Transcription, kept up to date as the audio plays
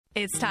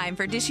It's time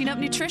for Dishing Up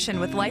Nutrition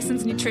with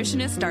licensed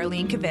nutritionist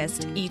Darlene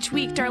Kvist. Each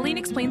week, Darlene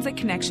explains the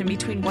connection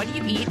between what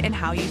you eat and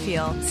how you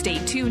feel.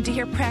 Stay tuned to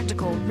hear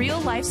practical,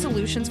 real-life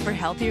solutions for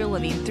healthier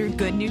living through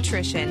good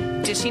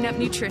nutrition. Dishing Up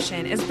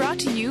Nutrition is brought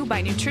to you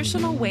by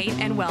Nutritional Weight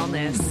and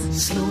Wellness.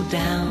 Slow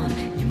down,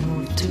 you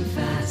move too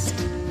fast.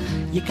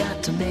 You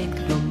got to make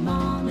the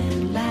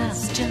morning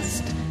last.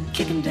 Just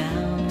kicking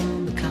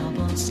down the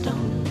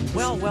cobblestones.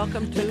 Well,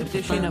 welcome to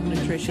Dishing Up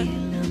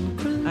Nutrition.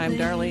 I'm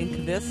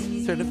Darlene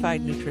Kvist,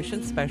 certified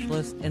nutrition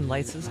specialist and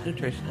licensed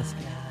nutritionist.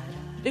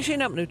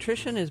 Dishing Up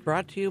Nutrition is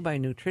brought to you by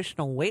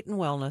Nutritional Weight and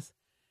Wellness,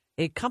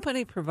 a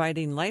company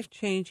providing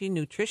life-changing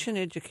nutrition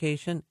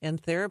education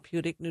and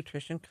therapeutic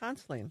nutrition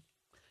counseling.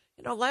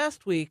 You know,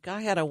 last week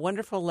I had a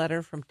wonderful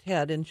letter from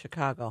Ted in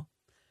Chicago.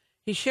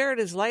 He shared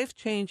his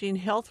life-changing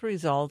health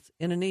results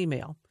in an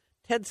email.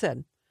 Ted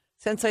said,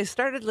 "Since I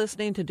started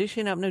listening to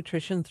Dishing Up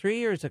Nutrition 3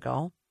 years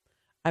ago,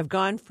 I've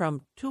gone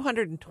from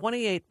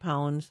 228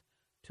 pounds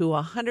to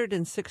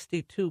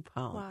 162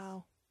 pounds.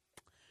 Wow.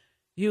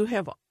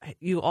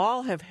 You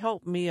all have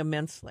helped me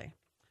immensely.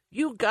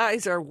 You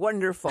guys are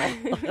wonderful."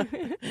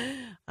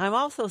 I'm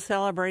also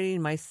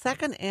celebrating my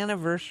second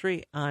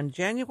anniversary on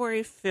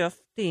January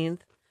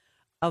 15th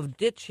of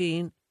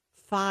ditching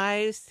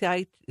 5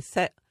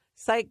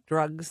 psych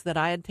drugs that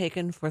I had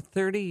taken for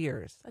 30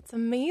 years. That's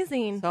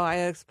amazing. So I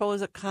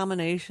expose a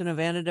combination of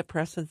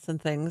antidepressants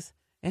and things,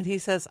 and he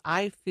says,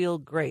 I feel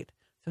great.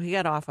 So he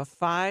got off of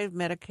 5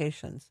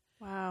 medications.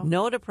 Wow.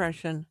 No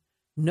depression,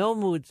 no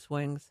mood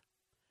swings.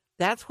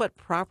 That's what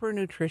proper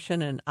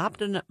nutrition and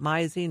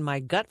optimizing my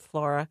gut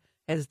flora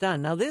has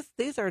done. Now,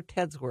 these are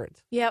Ted's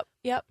words. Yep.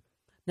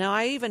 Now,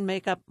 I even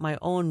make up my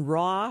own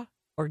raw,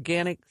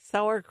 organic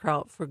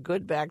sauerkraut for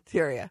good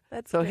bacteria.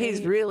 So great.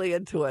 he's really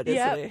into it,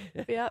 isn't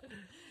he? Yep.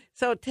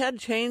 So Ted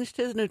changed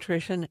his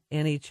nutrition,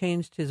 and he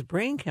changed his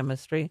brain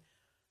chemistry,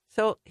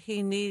 so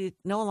he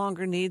no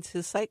longer needs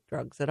his psych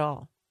drugs at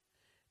all.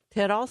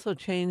 Ted also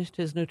changed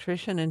his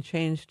nutrition and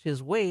changed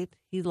his weight.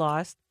 He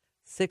lost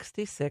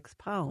 66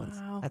 pounds.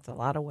 Wow. That's a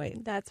lot of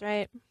weight. That's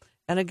right.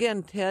 And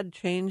again, Ted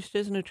changed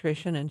his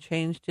nutrition and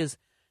changed his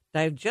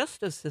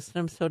digestive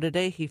system, so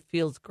today he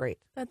feels great.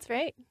 That's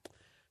right.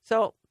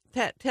 So,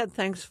 Ted,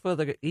 thanks for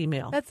the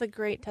email. That's a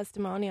great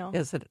testimonial.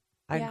 Is it?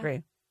 I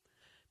agree.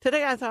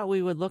 Today, I thought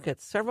we would look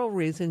at several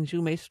reasons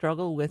you may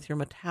struggle with your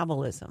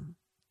metabolism.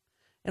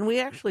 And we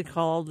actually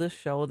call this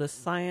show The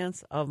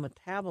Science of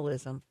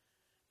Metabolism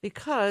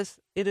because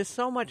it is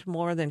so much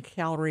more than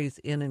calories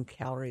in and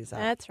calories out.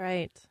 That's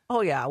right.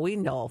 Oh, yeah, we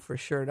know for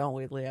sure, don't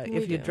we, Leah?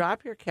 If you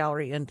drop your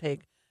calorie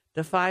intake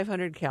to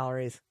 500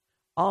 calories,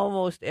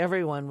 almost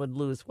everyone would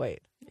lose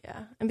weight.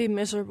 Yeah, and be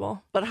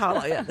miserable. But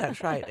yeah,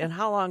 that's right. And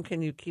how long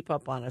can you keep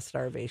up on a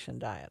starvation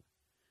diet?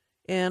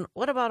 And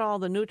what about all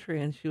the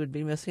nutrients you would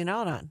be missing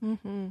out on?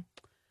 Mm-hmm.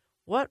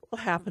 What will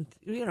happen?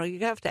 You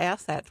have to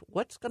ask that.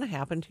 What's going to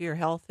happen to your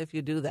health if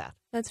you do that?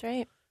 That's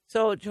right.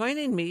 So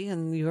joining me,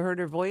 and you heard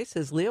her voice,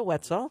 is Leah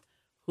Wetzel,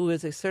 who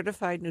is a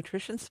certified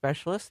nutrition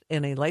specialist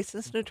and a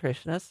licensed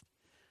nutritionist.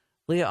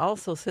 Leah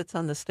also sits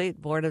on the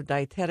State Board of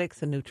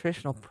Dietetics and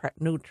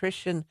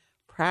Nutrition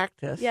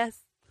Practice. Yes.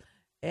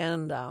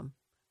 And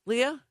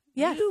Leah,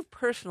 yes. You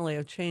personally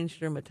have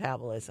changed your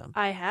metabolism.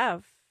 I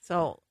have.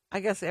 So I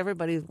guess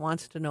everybody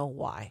wants to know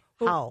why.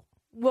 How?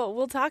 Well,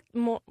 we'll talk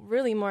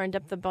really more in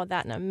depth about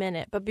that in a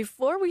minute. But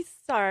before we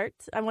start,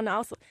 I want to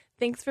also,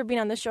 thanks for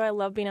being on the show. I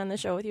love being on the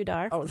show with you,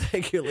 Dar. Oh,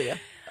 thank you, Leah.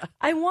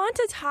 I want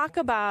to talk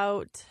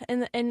about,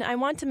 and I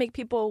want to make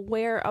people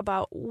aware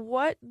about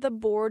what the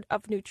Board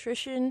of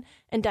Nutrition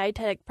and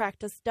Dietetic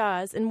Practice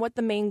does and what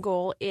the main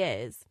goal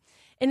is.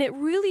 And it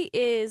really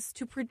is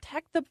to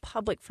protect the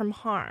public from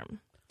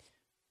harm.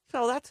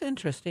 So that's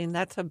interesting.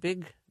 That's a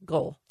big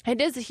goal.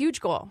 It is a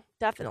huge goal,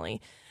 definitely.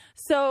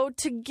 So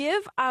to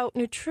give out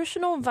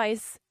nutritional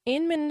advice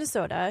in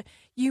Minnesota,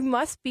 you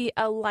must be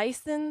a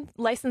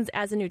licensed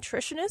as a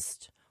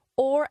nutritionist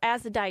or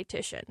as a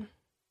dietitian.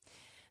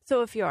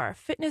 So if you're a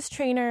fitness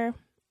trainer,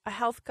 a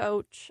health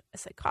coach, a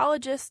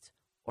psychologist,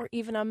 or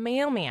even a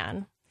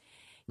mailman,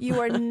 you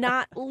are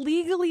not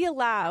legally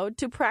allowed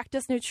to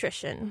practice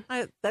nutrition.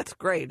 That's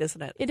great,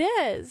 isn't it? It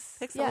is.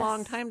 It takes a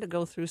long time to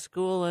go through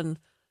school and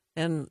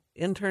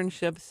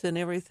internships and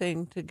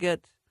everything to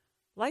get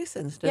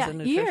licensed as a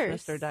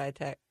nutritionist or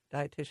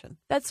dietitian.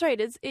 That's right.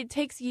 It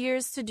takes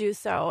years to do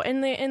so,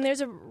 and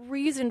there's a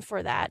reason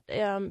for that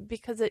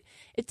because it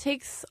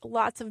takes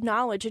lots of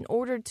knowledge in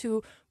order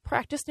to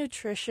practice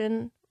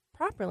nutrition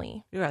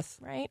properly. Yes.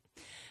 Right?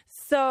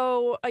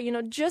 So,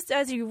 just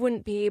as you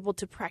wouldn't be able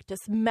to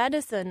practice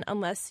medicine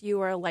unless you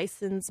are a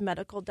licensed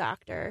medical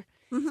doctor,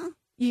 mm-hmm.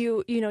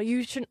 you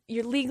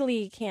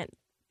legally can't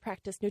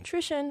practice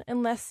nutrition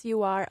unless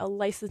you are a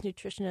licensed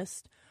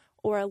nutritionist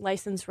or a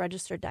licensed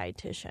registered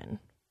dietitian.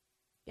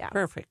 Yeah.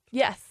 Perfect.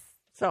 Yes.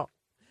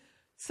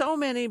 So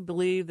many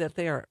believe that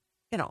they are,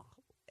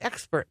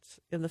 experts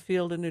in the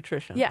field of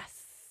nutrition.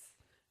 Yes.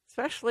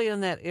 Especially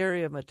in that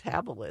area of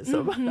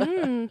metabolism.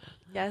 Mm-hmm.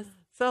 Yes.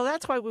 So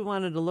that's why we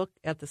wanted to look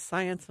at the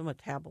science of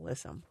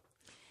metabolism.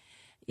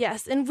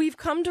 Yes, and we've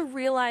come to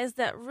realize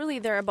that really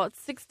there are about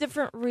 6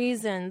 different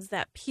reasons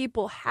that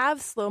people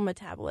have slow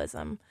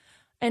metabolism.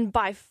 And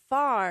by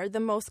far, the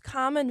most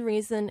common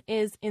reason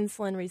is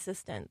insulin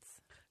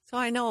resistance. So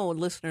I know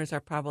listeners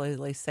are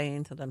probably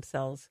saying to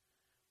themselves,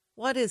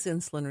 what is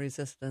insulin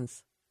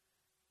resistance?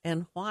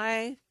 And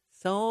why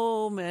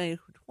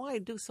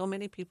do so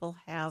many people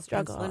have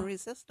Struggle. insulin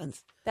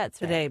resistance That's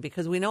today? right.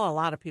 Because we know a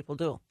lot of people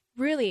do.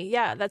 Really,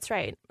 yeah, that's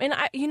right. And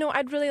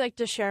I'd really like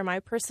to share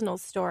my personal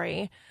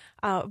story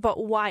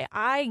about why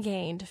I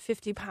gained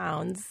 50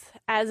 pounds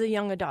as a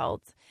young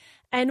adult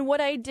and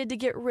what I did to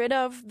get rid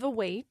of the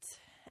weight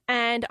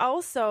and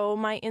also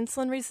my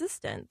insulin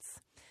resistance.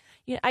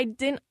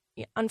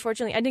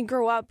 Unfortunately, I didn't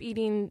grow up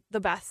eating the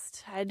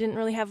best. I didn't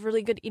really have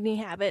really good eating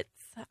habits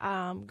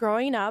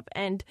growing up,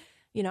 and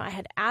I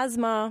had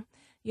asthma.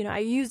 I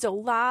used a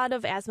lot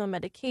of asthma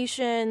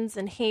medications,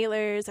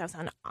 inhalers. I was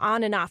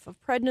on and off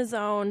of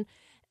prednisone.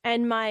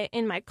 And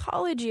in my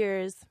college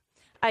years,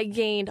 I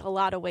gained a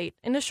lot of weight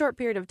in a short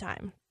period of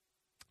time.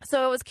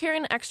 So I was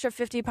carrying an extra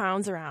 50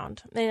 pounds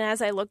around. And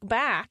as I look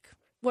back,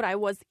 what I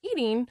was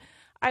eating,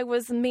 I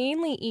was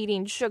mainly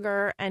eating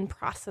sugar and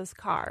processed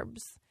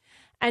carbs.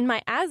 And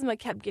my asthma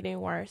kept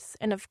getting worse.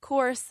 And of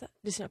course,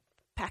 just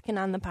packing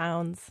on the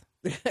pounds.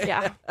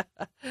 Yeah.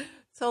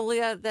 So,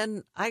 Leah,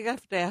 then I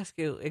have to ask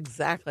you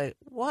exactly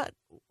what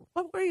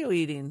were you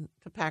eating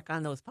to pack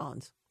on those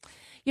pounds?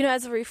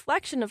 As a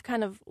reflection of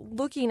kind of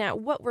looking at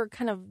what were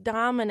kind of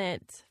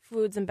dominant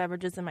foods and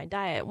beverages in my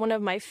diet, one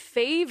of my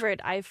favorite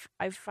I've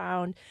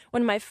found,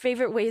 one of my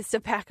favorite ways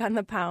to pack on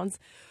the pounds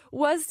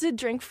was to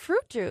drink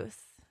fruit juice.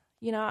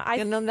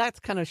 That's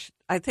kind of,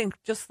 I think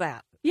just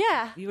that.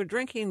 Yeah. You were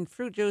drinking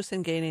fruit juice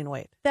and gaining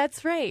weight.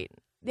 That's right.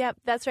 Yeah,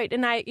 that's right.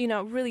 And I,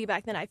 really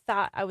back then I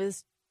thought I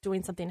was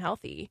doing something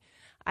healthy.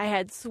 I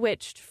had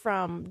switched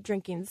from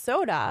drinking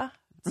soda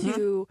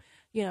to,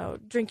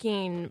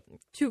 drinking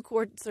 2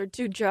 quarts or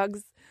 2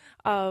 jugs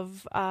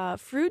of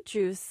fruit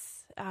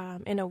juice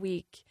in a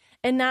week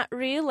and not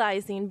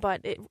realizing,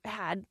 but it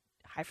had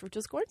high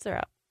fructose corn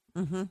syrup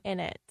in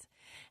it.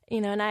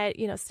 And I,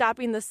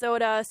 stopping the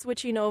soda,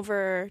 switching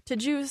over to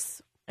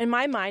juice in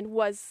my mind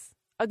was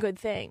a good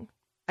thing.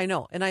 I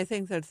know. And I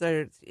think that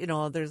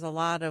there's a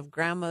lot of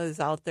grandmas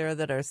out there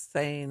that are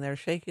saying, they're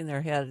shaking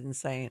their head and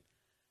saying,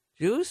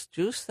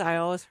 juice I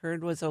always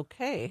heard was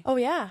okay. Oh,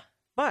 yeah.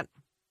 But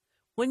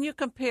when you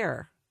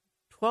compare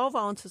 12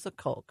 ounces of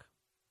Coke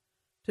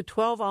to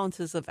 12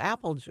 ounces of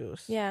apple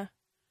juice, yeah,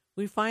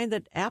 we find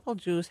that apple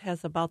juice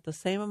has about the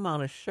same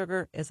amount of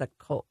sugar as a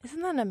Coke.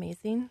 Isn't that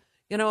amazing?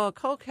 A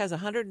Coke has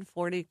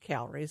 140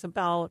 calories,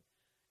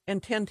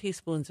 and 10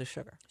 teaspoons of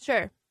sugar.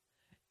 Sure.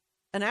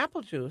 An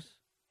apple juice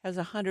has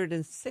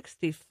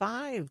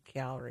 165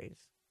 calories.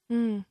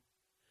 Mm.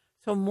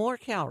 So more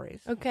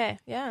calories. Okay,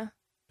 yeah.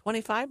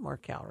 25 more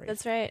calories.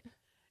 That's right.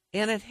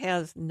 And it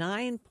has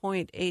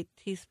 9.8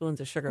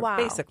 teaspoons of sugar, Wow.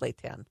 basically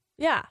 10.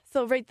 Yeah,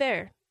 so right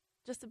there,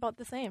 just about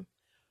the same.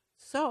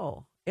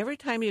 So every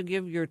time you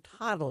give your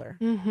toddler,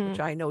 which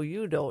I know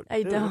you don't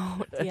I do,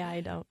 don't. Yeah,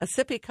 I don't. a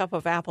sippy cup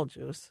of apple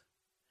juice,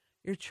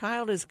 your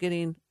child is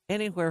getting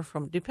anywhere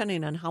from,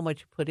 depending on how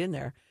much you put in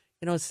there,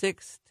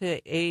 6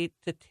 to 8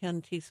 to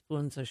 10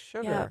 teaspoons of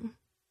sugar. Yeah.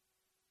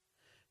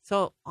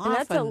 So often, And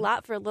that's a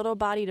lot for a little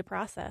body to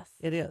process.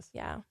 It is.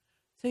 Yeah.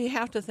 So you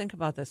have to think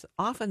about this.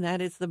 Often that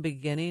is the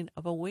beginning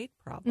of a weight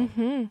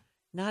problem,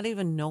 not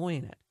even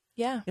knowing it.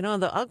 Yeah.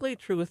 The ugly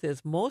truth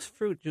is most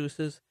fruit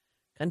juices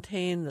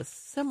contain the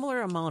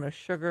similar amount of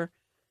sugar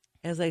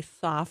as a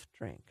soft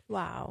drink.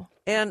 Wow.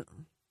 And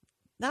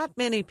not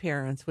many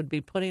parents would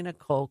be putting a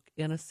Coke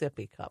in a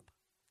sippy cup.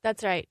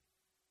 That's right.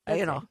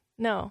 That's right.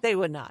 No. They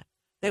would not.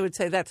 They would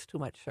say that's too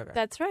much sugar.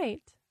 That's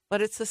right.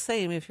 But it's the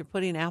same if you're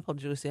putting apple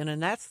juice in,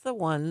 and that's the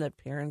one that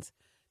parents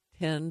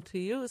tend to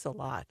use a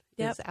lot,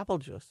 is apple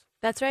juice.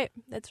 That's right.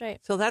 That's right.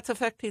 So that's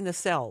affecting the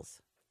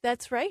cells.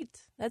 That's right.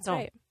 That's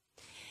right.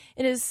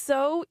 It is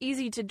so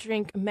easy to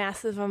drink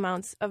massive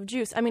amounts of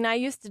juice. I mean, I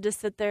used to just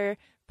sit there,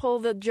 pull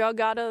the jug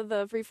out of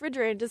the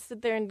refrigerator and just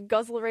sit there and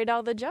guzzle right out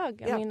of the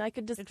jug. I mean, I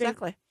could just drink,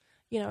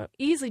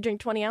 easily drink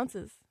 20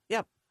 ounces.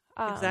 Yep,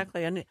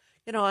 exactly. And,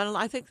 and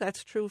I think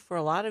that's true for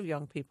a lot of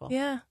young people.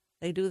 Yeah.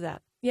 They do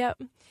that.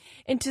 Yep.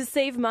 And to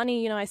save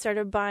money, I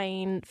started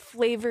buying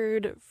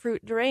flavored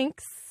fruit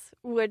drinks,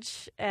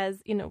 which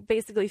as,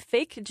 basically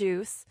fake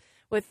juice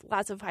with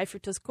lots of high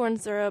fructose corn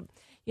syrup,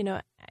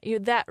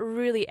 that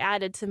really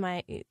added to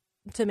make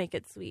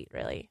it sweet,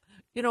 really.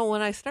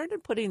 When I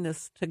started putting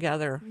this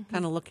together,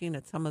 kind of looking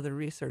at some of the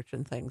research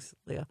and things,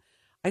 Leah,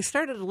 I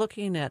started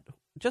looking at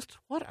just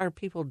what are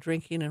people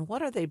drinking and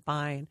what are they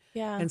buying.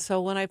 Yeah. And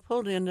so when I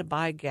pulled in to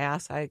buy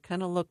gas, I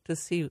kind of looked to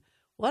see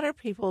what are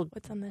people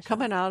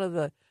coming out of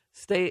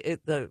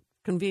the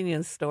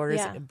convenience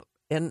stores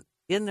and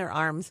in their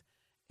arms.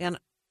 And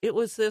it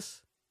was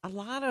a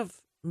lot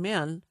of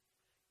men,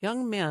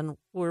 young men,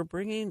 were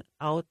bringing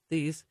out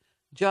these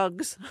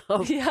jugs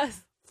of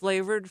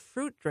flavored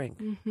fruit drink.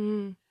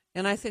 Mm-hmm.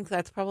 And I think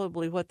that's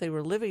probably what they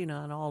were living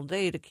on all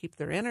day to keep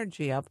their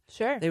energy up.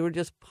 Sure. They were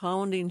just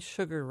pounding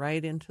sugar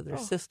right into their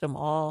system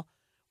all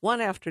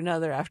one after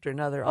another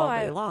all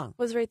day long.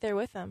 Was right there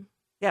with them.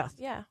 Yes.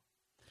 Yeah.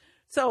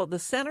 So the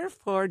Center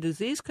for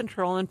Disease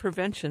Control and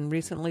Prevention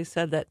recently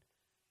said that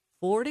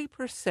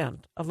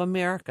 40% of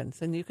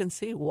Americans, and you can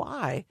see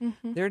why,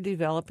 they're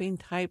developing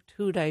type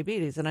 2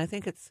 diabetes. And I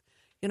think it's,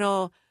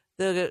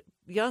 the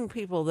young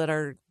people that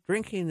are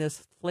drinking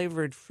this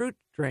flavored fruit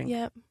drink,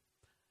 Yep.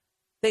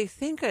 they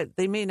think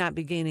they may not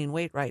be gaining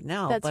weight right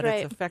now, That's but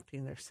right. it's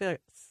affecting their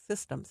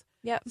systems.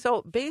 Yep.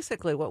 So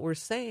basically what we're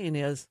saying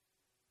is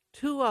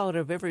 2 out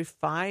of every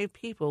 5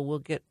 people will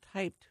get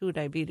type 2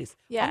 diabetes.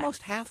 Yeah.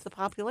 Almost half the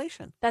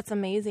population. That's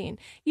amazing.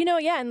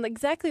 Yeah, and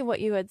exactly what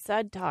you had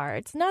said, Tar.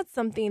 It's not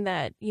something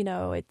that,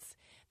 it's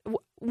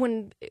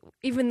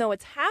even though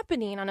it's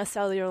happening on a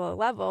cellular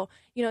level,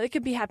 it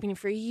could be happening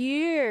for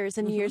years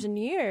and years and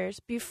years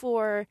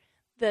before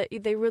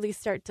they really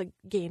start to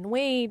gain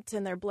weight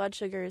and their blood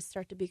sugars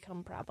start to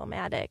become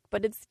problematic.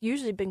 But it's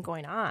usually been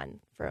going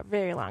on for a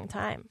very long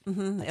time.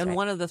 Mm-hmm. And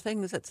one of the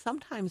things that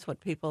sometimes what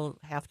people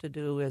have to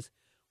do is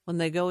when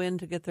they go in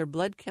to get their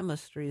blood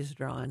chemistries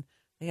drawn,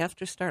 they have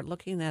to start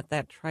looking at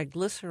that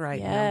triglyceride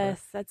number.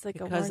 Yes, that's like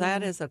because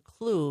that is a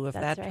clue. If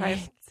That's that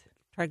right.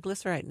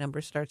 triglyceride number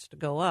starts to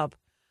go up,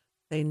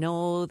 they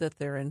know that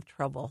they're in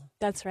trouble.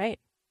 That's right.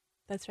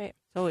 That's right.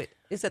 So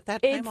is it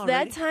that time It's already?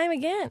 that time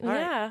again. All right.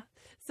 Yeah.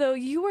 So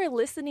you are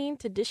listening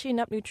to Dishing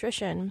Up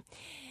Nutrition.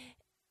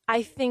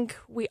 I think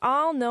we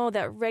all know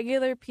that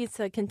regular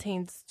pizza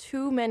contains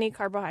too many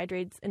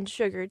carbohydrates and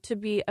sugar to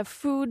be a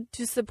food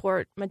to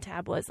support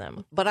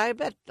metabolism. But I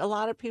bet a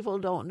lot of people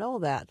don't know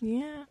that.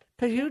 Yeah.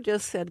 Because you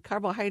just said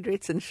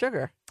carbohydrates and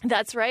sugar.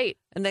 That's right.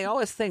 And they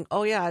always think,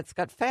 oh, yeah, it's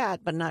got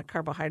fat, but not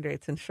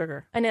carbohydrates and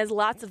sugar. And it has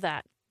lots of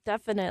that,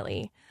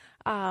 definitely.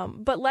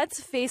 But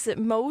let's face it,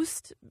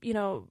 most,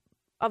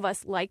 of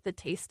us like the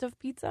taste of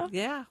pizza.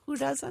 Yeah, who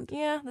doesn't?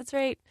 Yeah, that's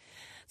right.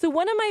 So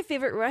one of my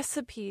favorite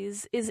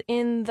recipes is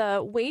in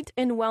the Weight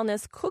and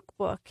Wellness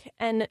Cookbook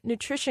and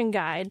Nutrition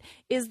Guide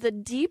is the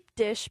deep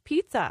dish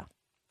pizza.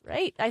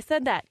 Right? I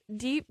said that.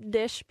 Deep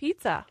dish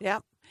pizza.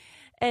 Yep.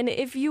 And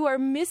if you are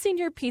missing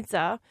your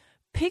pizza,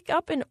 pick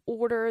up and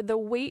order the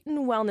Weight and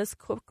Wellness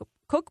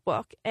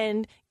Cookbook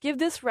and give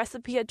this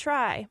recipe a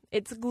try.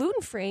 It's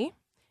gluten-free,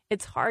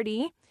 it's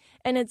hearty,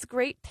 and it's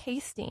great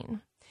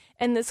tasting.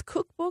 And this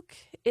cookbook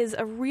is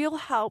a real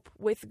help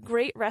with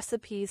great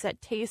recipes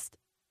that taste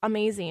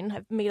amazing.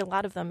 I've made a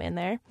lot of them in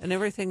there. And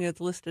everything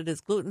is listed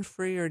as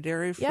gluten-free or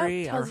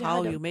dairy-free, Yep, or tells you how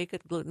how to- you make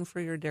it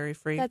gluten-free or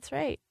dairy-free. That's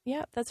right.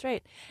 Yeah, that's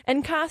right.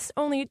 And costs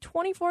only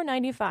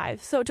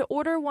 $24.95. So to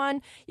order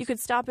one, you could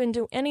stop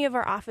into any of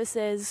our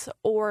offices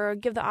or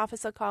give the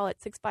office a call at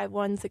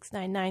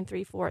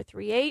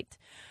 651-699-3438.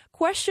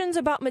 Questions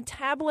about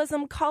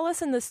metabolism, call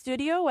us in the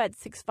studio at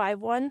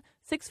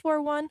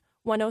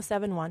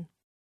 651-641-1071.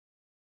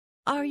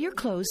 Are your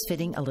clothes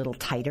fitting a little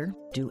tighter?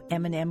 Do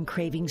M&M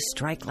cravings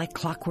strike like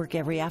clockwork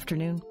every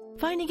afternoon?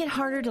 Finding it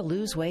harder to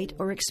lose weight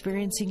or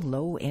experiencing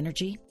low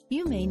energy?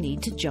 You may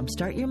need to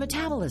jumpstart your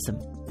metabolism.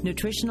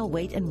 Nutritional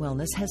Weight and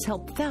Wellness has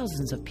helped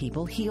thousands of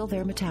people heal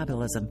their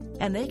metabolism,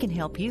 and they can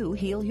help you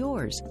heal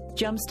yours.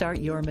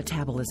 Jumpstart Your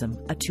Metabolism,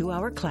 a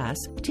 2-hour class,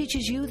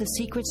 teaches you the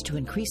secrets to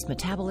increase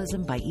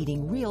metabolism by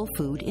eating real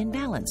food in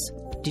balance.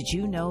 Did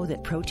you know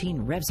that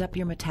protein revs up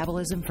your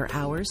metabolism for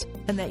hours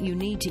and that you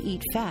need to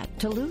eat fat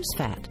to lose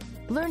fat?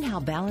 Learn how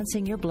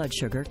balancing your blood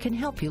sugar can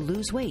help you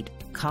lose weight,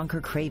 conquer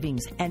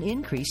cravings, and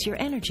increase your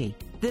energy.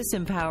 This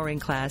empowering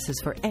class is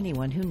for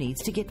anyone who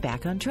needs to get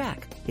back on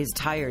track, is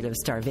tired of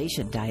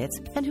starvation diets,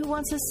 and who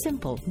wants a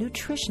simple,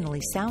 nutritionally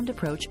sound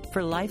approach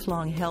for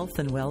lifelong health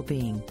and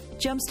well-being.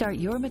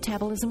 Jumpstart Your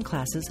Metabolism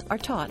classes are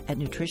taught at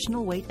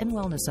Nutritional Weight and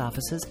Wellness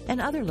offices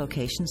and other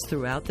locations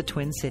throughout the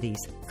Twin Cities.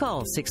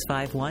 Call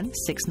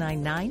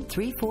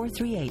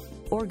 651-699-3438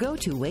 or go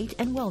to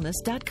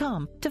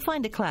weightandwellness.com to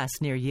find a class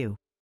near you.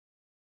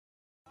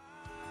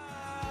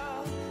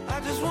 I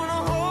just want to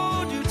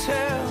hold you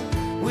till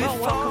we Well,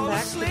 welcome fall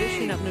back to asleep.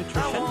 Dishing Up I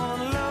Nutrition.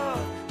 wanna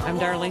love. I'm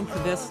Darlene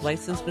Kavis,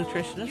 licensed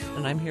nutritionist,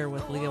 and I'm here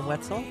with Leah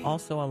Wetzel,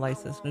 also a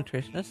licensed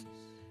nutritionist.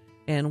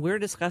 And we're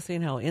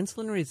discussing how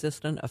insulin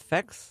resistance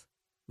affects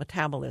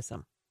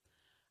metabolism.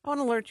 I want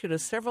to alert you to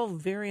several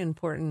very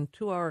important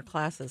 2-hour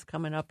classes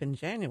coming up in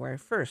January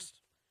 1st.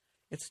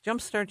 It's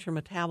Jumpstart Your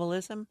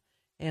Metabolism,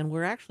 and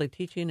we're actually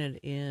teaching it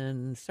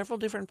in several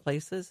different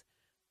places.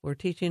 We're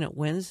teaching it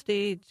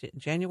Wednesday,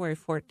 January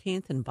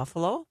 14th in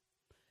Buffalo,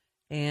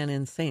 and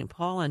in St.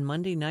 Paul on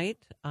Monday night,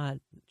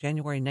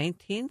 January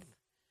 19th,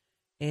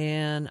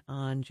 and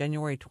on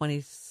January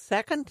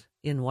 22nd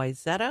in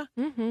Wayzata.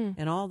 Mm-hmm.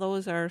 And all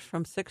those are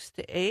from 6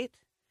 to 8.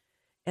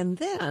 And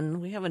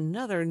then we have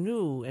another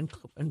new and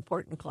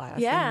important class.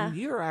 Yeah. And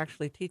you're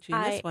actually teaching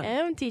this I one.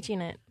 am teaching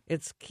it.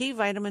 It's key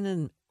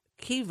vitamins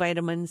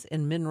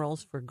and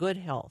minerals for good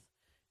health.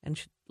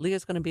 And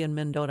Leah's going to be in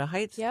Mendota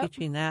Heights Yep.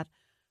 teaching that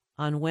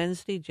on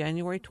Wednesday,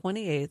 January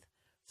 28th.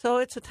 So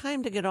it's a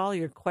time to get all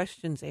your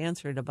questions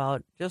answered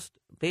about just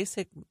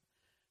basic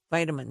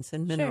vitamins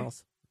and Sure.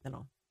 minerals.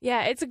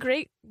 Yeah, it's a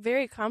great,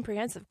 very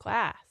comprehensive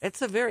class.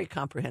 It's a very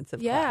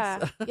comprehensive yeah,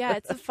 class. yeah,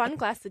 it's a fun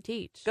class to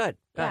teach. Good.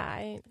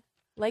 Yeah,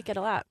 Like it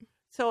a lot.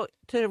 So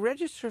to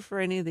register for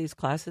any of these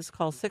classes,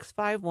 call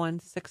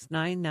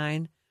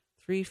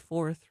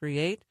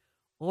 651-699-3438,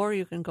 or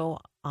you can go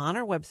on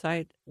our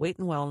website,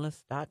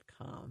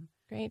 weightandwellness.com.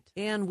 Great.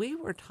 And we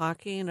were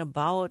talking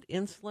about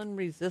insulin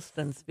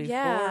resistance before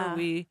Yeah.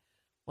 we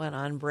went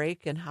on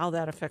break and how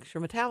that affects your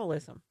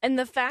metabolism. And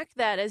the fact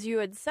that, as you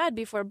had said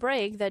before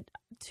break, that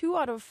 2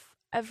 out of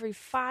every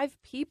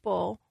 5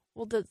 people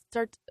will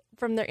start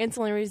from their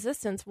insulin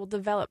resistance will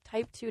develop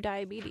type 2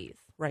 diabetes.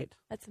 Right.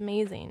 That's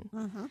amazing.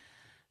 Mm-hmm.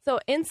 So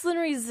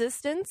insulin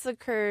resistance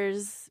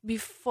occurs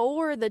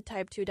before the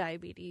type 2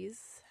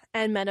 diabetes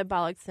and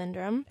metabolic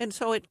syndrome. And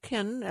so it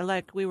can,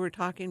 like we were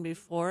talking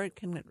before, it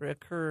can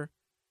occur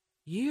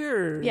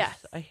years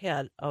Yes.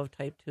 ahead of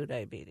type 2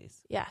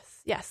 diabetes.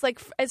 Yes, yes. Like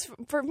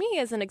for me,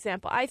 as an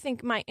example, I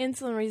think my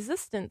insulin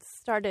resistance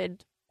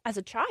started as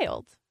a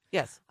child.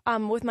 Yes.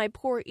 With my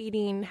poor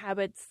eating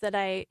habits that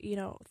I,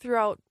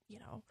 throughout,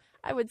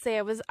 I would say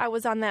I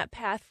was on that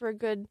path for a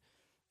good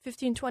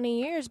 15,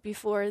 20 years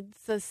before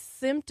the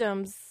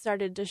symptoms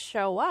started to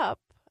show up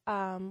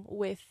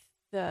with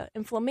the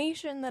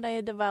inflammation that I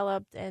had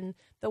developed and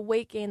the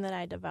weight gain that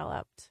I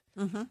developed.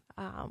 Mm-hmm.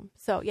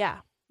 So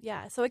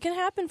it can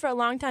happen for a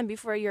long time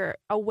before you're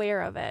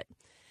aware of it.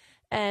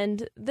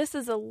 And this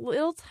is a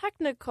little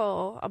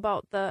technical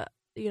about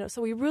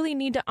so we really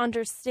need to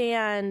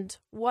understand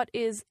what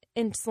is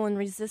insulin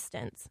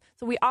resistance.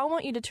 So we all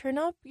want you to turn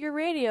up your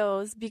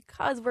radios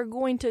because we're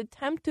going to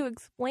attempt to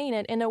explain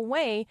it in a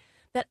way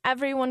that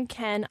everyone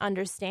can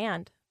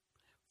understand.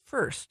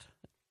 First,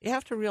 you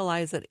have to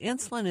realize that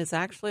insulin is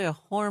actually a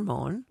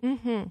hormone,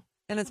 Mm-hmm.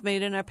 and it's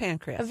made in our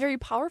pancreas. A very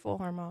powerful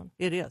hormone.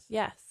 It is.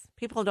 Yes.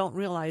 People don't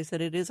realize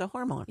that it is a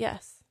hormone.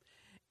 Yes.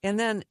 And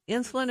then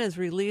insulin is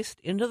released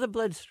into the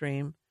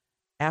bloodstream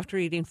after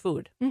eating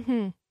food.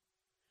 Mm-hmm.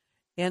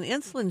 And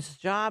insulin's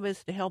job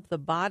is to help the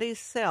body's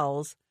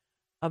cells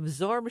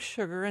absorb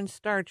sugar and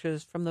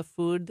starches from the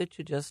food that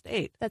you just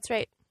ate. That's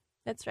right.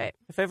 That's right.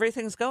 If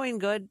everything's going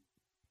good,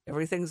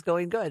 everything's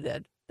going good,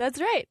 Ed. That's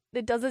right.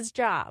 It does its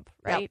job,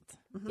 right?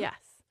 Mhm.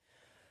 Yes.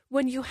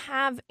 When you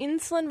have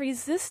insulin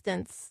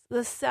resistance,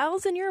 the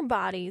cells in your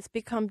bodies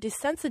become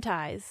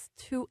desensitized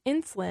to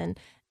insulin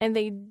and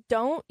they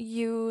don't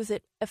use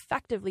it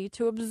effectively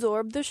to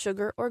absorb the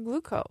sugar or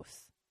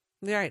glucose.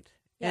 Right.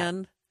 Yeah.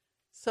 And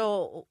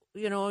so,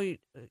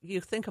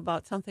 you think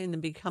about something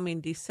becoming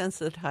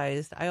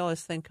desensitized. I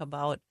always think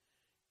about,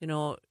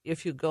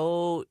 if you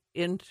go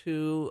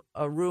into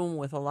a room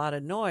with a lot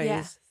of noise,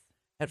 Yes.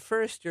 at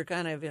first you're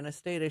kind of in a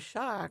state of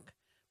shock,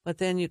 but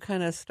then you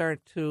kind of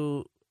start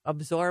to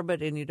absorb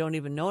it and you don't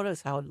even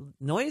notice how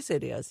noisy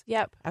it is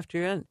Yep. after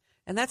you're in.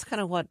 And that's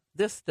kind of what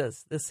this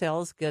does. The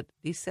cells get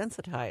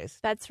desensitized.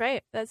 That's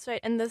right. That's right.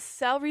 And the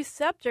cell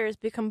receptors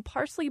become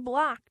partially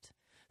blocked.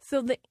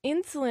 So the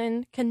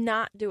insulin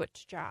cannot do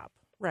its job.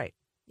 Right.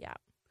 Yeah.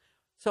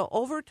 So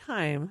over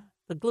time,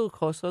 the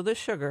glucose or the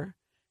sugar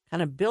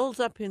kind of builds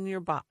up in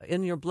your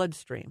in your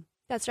bloodstream.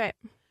 That's right.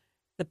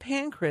 The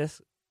pancreas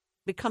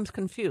becomes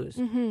confused.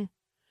 Mm-hmm.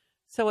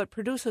 So it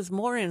produces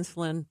more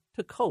insulin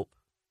to cope,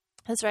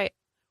 That's right.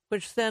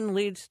 which then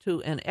leads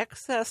to an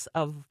excess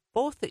of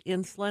both the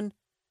insulin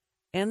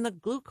and the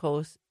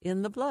glucose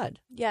in the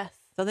blood. Yes.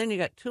 So then you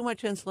got too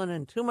much insulin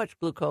and too much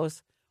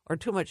glucose or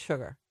too much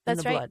sugar in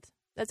That's the right. blood.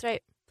 That's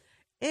right.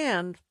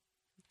 And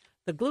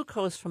the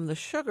glucose from the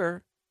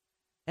sugar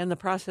and the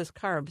processed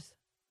carbs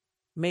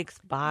makes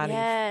body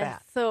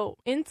fat. So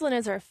insulin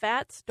is our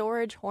fat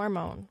storage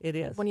hormone. It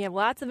is. When you have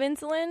lots of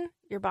insulin,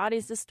 your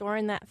body's just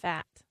storing that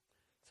fat.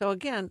 So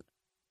again,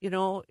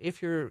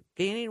 if you're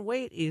gaining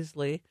weight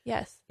easily,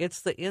 Yes.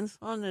 it's the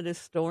insulin that is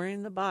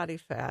storing the body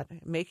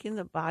fat, making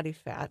the body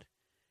fat.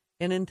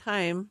 And in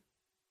time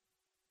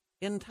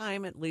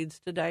it leads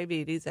to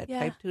diabetes, that Yeah.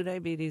 type 2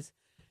 diabetes.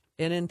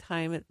 And in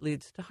time, it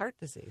leads to heart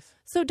disease.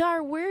 So,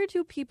 Dar, where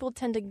do people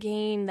tend to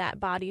gain that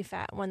body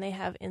fat when they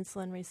have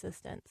insulin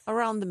resistance?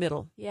 Around the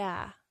middle.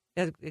 Yeah.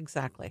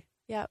 Exactly.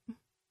 Yep.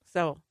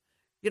 So,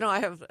 I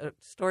have a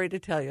story to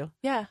tell you.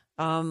 Yeah.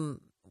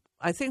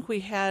 I think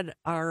we had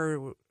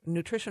our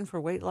nutrition for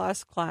weight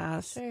loss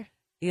class Sure.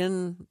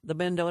 in the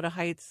Mendota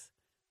Heights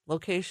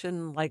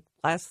location like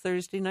last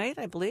Thursday night,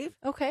 I believe.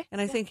 Okay.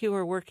 And I think you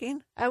were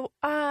working.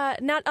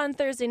 Not on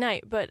Thursday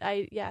night, but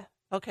yeah.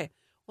 Okay.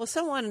 Well,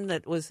 someone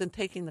that was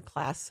taking the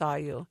class saw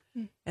you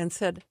and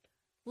said,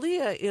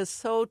 Leah is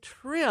so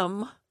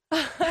trim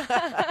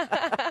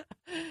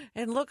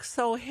and looks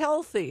so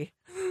healthy.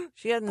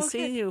 She hadn't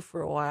seen you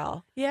for a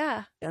while.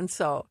 Yeah. And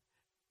so,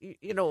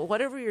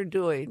 whatever you're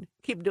doing,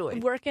 keep doing.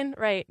 Working,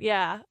 right?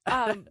 Yeah.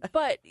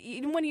 But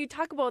when you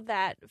talk about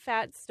that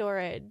fat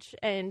storage,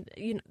 and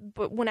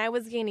but when I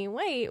was gaining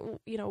weight,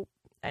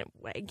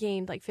 I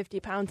gained like 50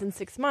 pounds in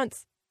 6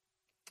 months.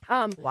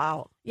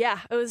 Wow. Yeah,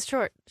 it was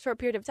short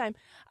period of time.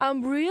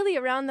 Really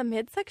around the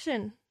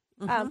midsection.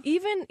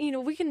 Even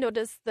we can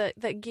notice the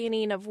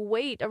gaining of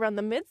weight around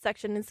the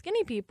midsection in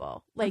skinny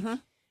people, like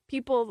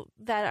people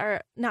that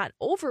are not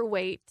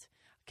overweight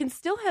can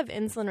still have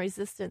insulin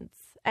resistance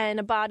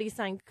And a body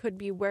sign could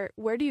be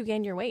where do you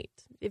gain your weight?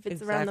 If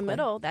it's around the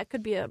middle, that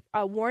could be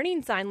a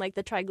warning sign, like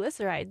the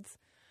triglycerides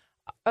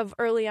of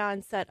early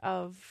onset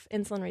of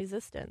insulin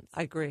resistance.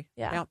 I agree.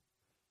 Yeah.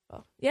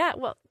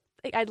 Well,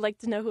 I'd like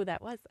to know who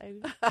that was.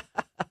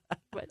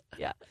 But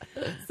yeah.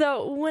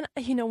 So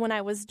when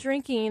I was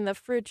drinking the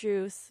fruit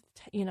juice,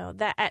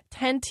 that at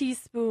 10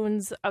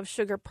 teaspoons of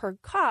sugar per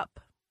cup,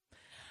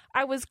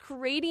 I was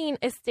creating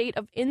a state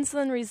of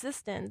insulin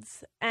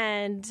resistance.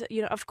 And,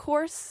 of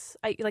course,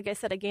 like I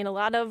said, I gained a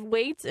lot of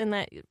weight in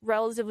that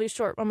relatively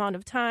short amount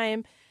of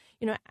time.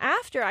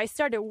 After I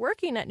started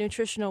working at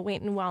Nutritional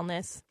Weight and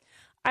Wellness,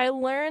 I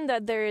learned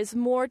that there is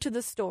more to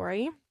the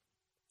story.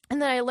 And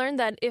then I learned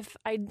that if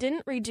I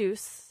didn't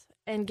reduce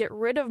and get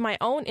rid of my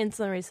own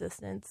insulin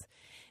resistance,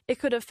 it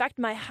could affect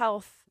my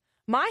health,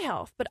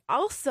 but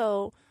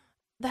also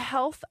the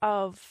health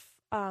of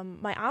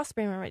my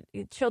offspring or my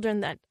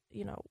children that,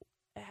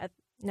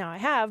 I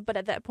have, but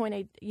at that point,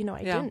 I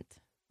didn't.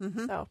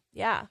 Mm-hmm. So,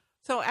 yeah.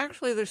 So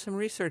actually, there's some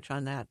research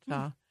on that.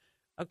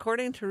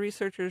 According to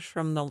researchers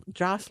from the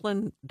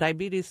Joslin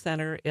Diabetes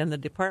Center in the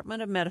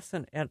Department of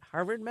Medicine at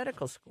Harvard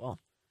Medical School,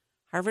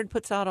 Harvard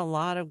puts out a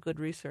lot of good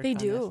research on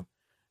this.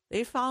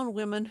 They found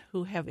women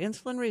who have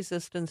insulin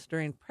resistance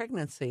during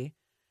pregnancy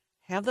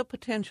have the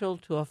potential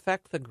to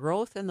affect the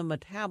growth and the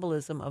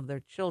metabolism of their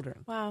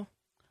children. Wow.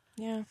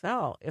 Yeah.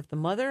 So if the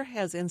mother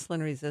has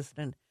insulin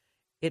resistance,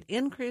 it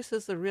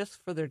increases the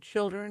risk for their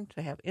children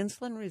to have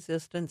insulin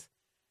resistance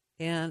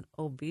and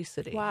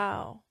obesity.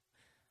 Wow.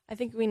 I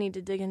think we need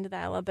to dig into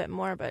that a little bit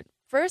more. But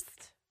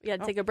first, we got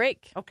to take a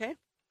break. Okay.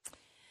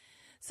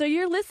 So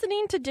you're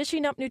listening to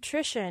Dishing Up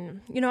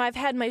Nutrition. I've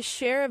had my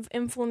share of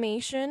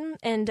inflammation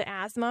and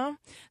asthma.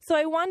 So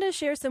I wanted to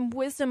share some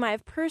wisdom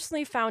I've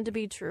personally found to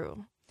be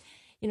true.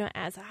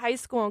 As a high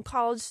school and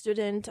college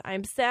student,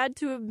 I'm sad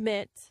to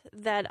admit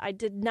that I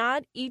did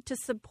not eat to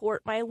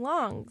support my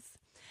lungs.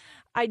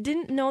 I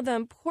didn't know the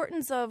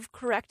importance of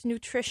correct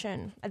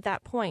nutrition at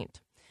that point.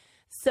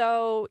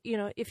 So,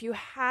 if you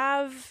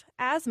have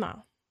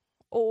asthma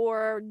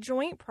or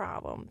joint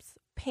problems,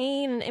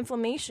 pain and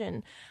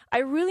inflammation, I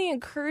really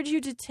encourage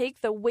you to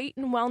take the Weight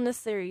and Wellness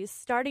series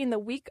starting the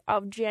week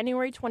of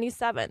January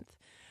 27th.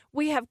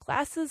 We have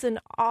classes in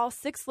all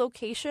 6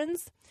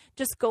 locations.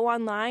 Just go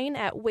online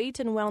at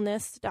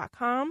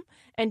weightandwellness.com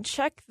and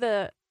check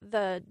the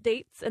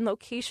dates and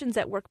locations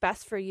that work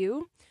best for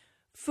you.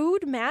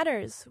 Food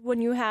matters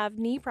when you have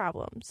knee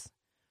problems.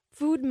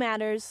 Food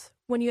matters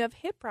when you have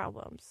hip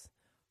problems.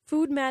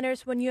 Food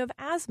matters when you have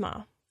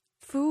asthma.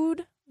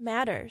 Food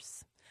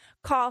matters.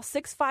 Call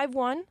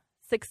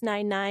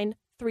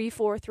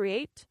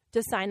 651-699-3438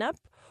 to sign up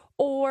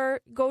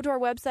or go to our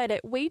website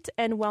at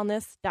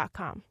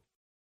weightandwellness.com.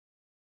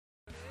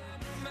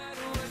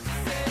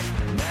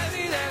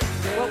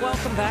 Well,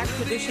 welcome back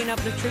to Dishing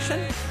Up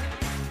Nutrition.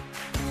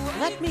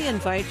 Let me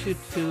invite you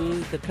to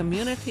the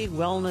Community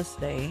Wellness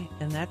Day,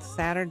 and that's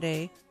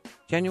Saturday,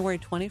 January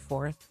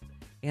 24th,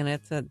 and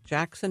it's at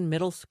Jackson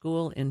Middle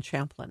School in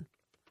Champlin.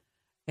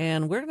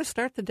 And we're going to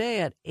start the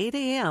day at 8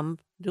 a.m.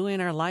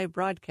 doing our live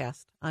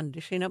broadcast on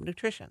Dishing Up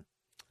Nutrition.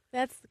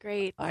 That's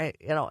great.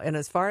 And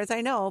as far as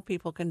I know,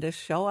 people can just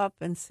show up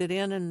and sit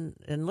in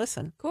and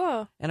listen.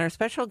 Cool. And our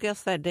special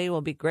guest that day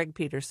will be Greg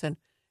Peterson,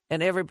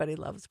 and everybody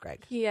loves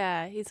Greg.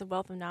 Yeah, he's a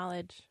wealth of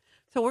knowledge.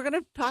 So we're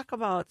going to talk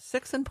about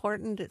 6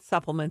 important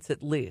supplements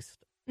at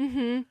least.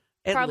 Mm-hmm.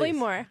 Probably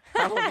more.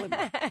 Probably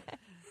more.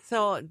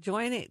 So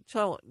I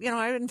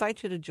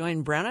invite you to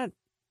join Brenna,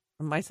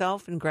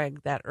 myself, and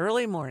Greg that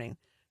early morning.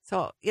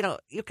 So,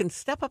 you can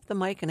step up the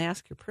mic and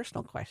ask your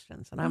personal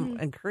questions, and I'm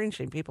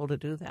encouraging people to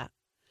do that.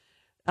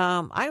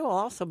 I will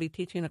also be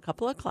teaching a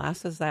couple of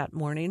classes that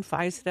morning,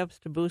 5 steps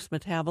to boost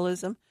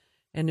metabolism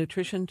and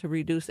nutrition to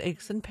reduce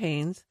aches and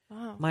pains.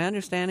 Wow. My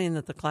understanding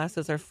that the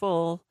classes are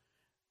full,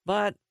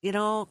 but,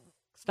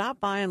 stop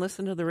by and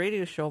listen to the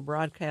radio show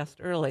broadcast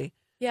early.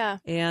 Yeah.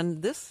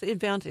 And this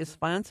event is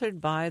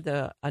sponsored by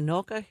the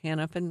Anoka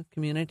Hennepin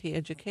Community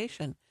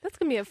Education. That's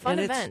going to be a fun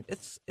event.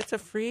 It's a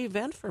free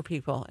event for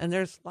people, and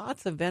there's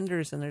lots of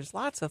vendors, and there's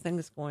lots of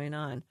things going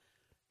on.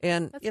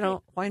 And, That's great.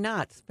 Why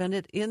not spend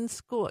it in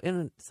school,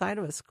 inside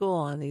of a school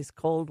on these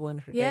cold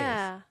winter days?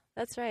 Yeah,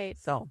 that's right.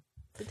 So,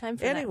 good time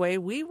for anyway,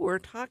 we were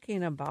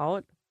talking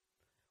about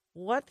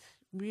what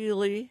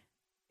really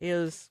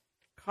is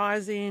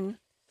causing,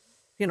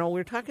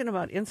 we're talking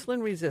about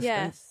insulin resistance.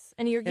 Yes,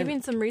 and you're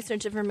giving some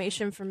research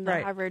information from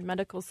the Harvard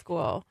Medical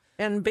School.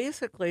 And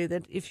basically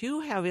that if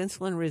you have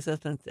insulin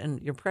resistance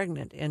and you're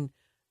pregnant, and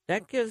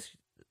that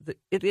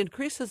it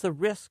increases the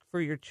risk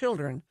for your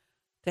children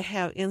to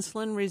have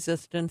insulin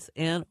resistance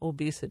and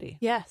obesity.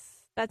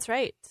 Yes, that's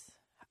right.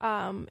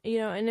 And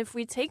if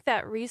we take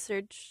that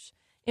research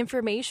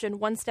information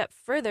one step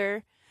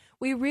further,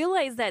 we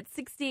realize that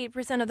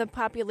 68% of the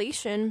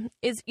population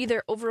is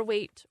either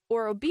overweight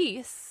or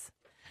obese.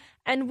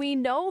 And we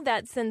know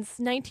that since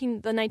the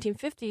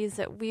 1950s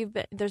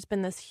that there's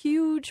been this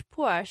huge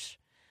push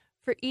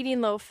for eating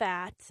low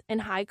fat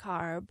and high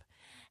carb,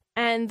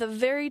 and the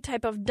very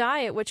type of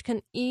diet which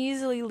can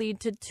easily lead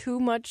to too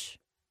much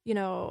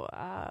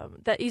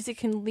that easily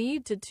can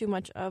lead to too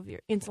much of your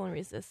insulin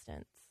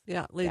resistance.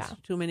 Yeah, it leads to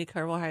too many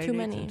carbohydrates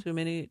and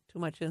too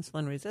much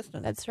insulin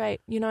resistance. That's right.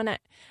 And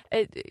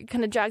it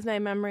kind of jogs my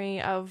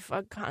memory of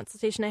a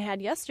consultation I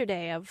had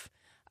yesterday of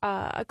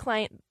a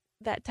client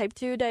that type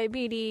 2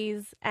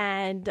 diabetes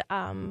and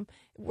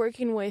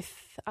working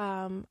with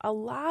a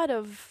lot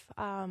of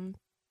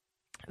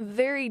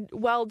very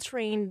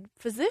well-trained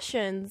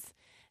physicians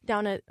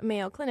down at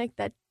Mayo Clinic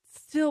that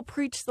still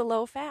preach the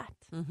low fat,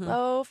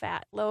 low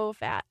fat, low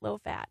fat, low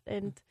fat.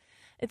 And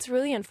it's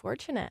really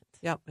unfortunate.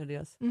 Yep, it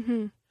is.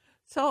 Mm-hmm.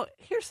 So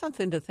here's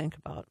something to think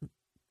about.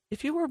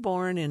 If you were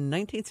born in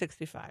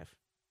 1965,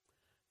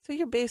 so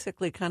you're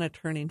basically kind of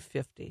turning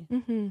 50.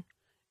 Mm-hmm.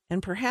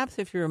 And perhaps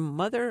if your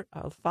mother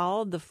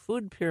followed the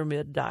food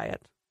pyramid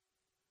diet,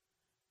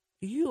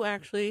 you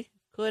actually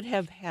could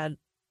have had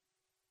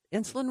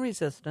insulin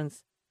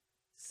resistance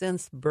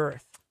since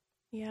birth.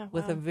 Yeah,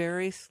 with a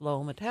very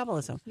slow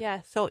metabolism.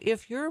 Yes. So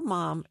if your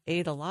mom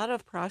ate a lot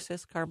of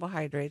processed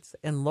carbohydrates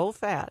and low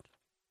fat,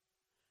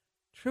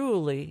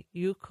 truly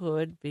you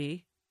could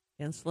be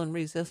insulin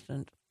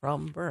resistant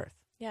from birth.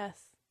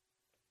 Yes.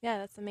 Yeah,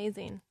 that's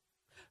amazing.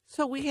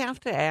 So we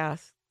have to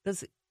ask,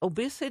 does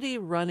obesity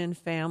run in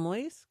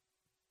families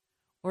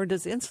or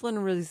does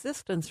insulin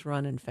resistance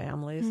run in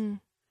families?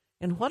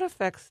 And what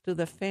effects do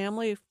the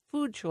family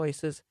food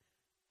choices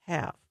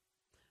have?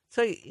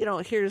 So,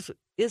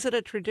 is it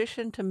a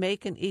tradition to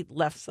make and eat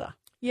lefse?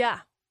 Yeah.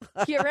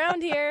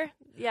 Around here,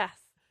 yes.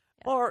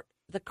 Or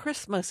the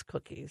Christmas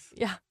cookies?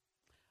 Yeah.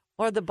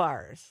 Or the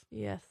bars?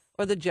 Yes.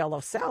 Or the Jell-O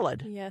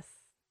salad? Yes.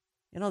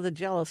 The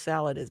Jell-O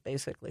salad is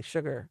basically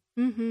sugar.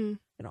 Mm-hmm.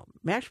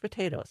 Mashed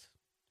potatoes,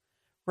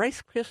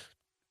 Rice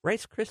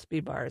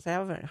Krispie bars. I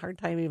have a hard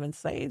time even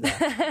saying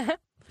that.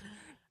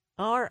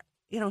 Or,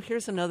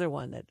 here's another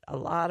one that a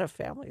lot of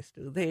families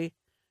do. They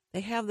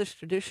have this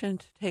tradition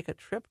to take a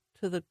trip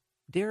to the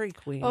Dairy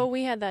Queen. Oh,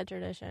 we had that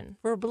tradition.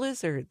 For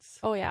blizzards.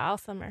 Oh, yeah, all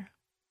summer.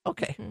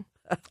 Okay.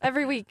 Mm-hmm.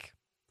 Every week.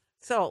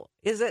 So,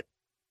 is it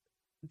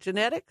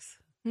genetics?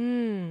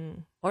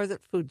 Or is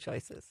it food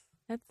choices?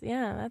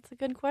 That's a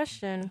good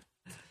question.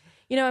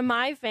 In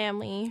my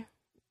family,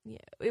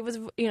 it was,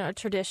 a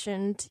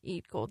tradition to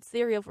eat cold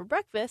cereal for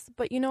breakfast.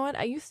 But you know what?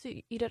 I used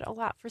to eat it a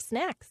lot for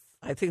snacks.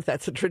 I think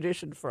that's a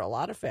tradition for a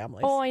lot of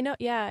families. Oh, I know.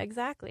 Yeah,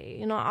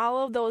 exactly.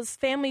 All of those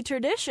family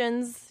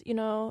traditions,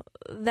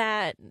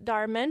 that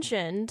Dar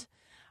mentioned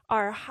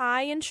are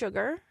high in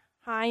sugar,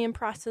 high in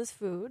processed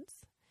foods.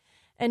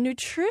 And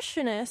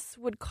nutritionists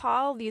would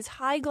call these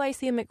high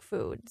glycemic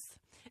foods.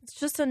 It's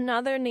just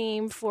another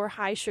name for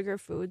high sugar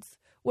foods,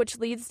 which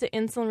leads to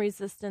insulin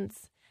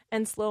resistance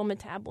and slow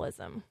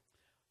metabolism.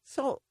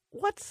 So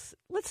let's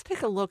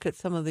take a look at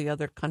some of the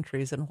other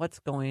countries and what's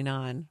going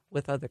on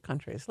with other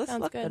countries. Let's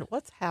look at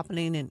what's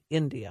happening in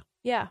India.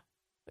 Yeah.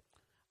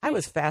 I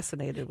was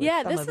fascinated with some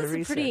of the research. Yeah, this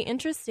is pretty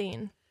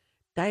interesting.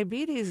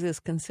 Diabetes is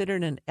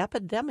considered an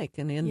epidemic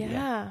in India.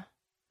 Yeah.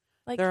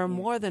 There are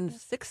more than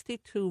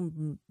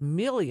 62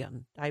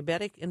 million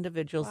diabetic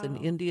individuals in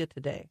India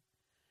today,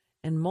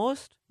 and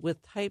most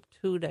with type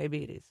 2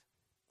 diabetes.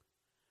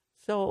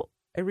 So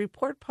a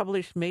report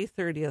published May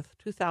 30th,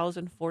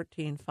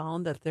 2014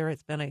 found that there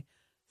has been a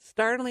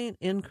startling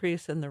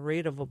increase in the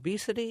rate of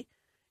obesity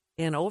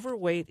and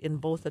overweight in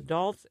both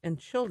adults and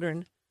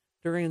children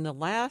during the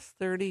last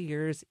 30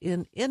 years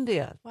in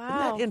India. Wow.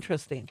 Isn't that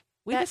interesting?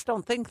 We just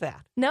don't think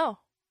that. No,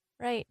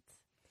 right.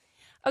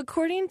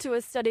 According to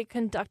a study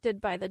conducted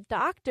by the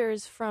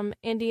doctors from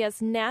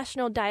India's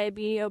National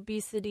Diabetes,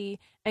 Obesity,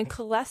 and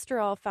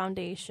Cholesterol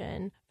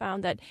Foundation,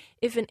 found that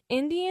if an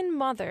Indian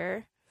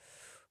mother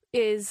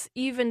is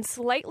even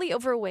slightly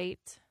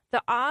overweight,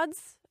 the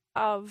odds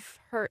of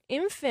her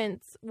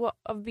infants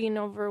of being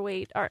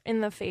overweight are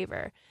in the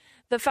favor.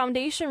 The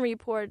foundation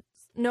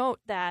reports note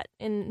that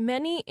in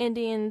many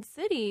Indian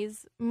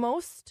cities,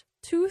 most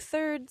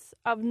 2/3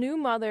 of new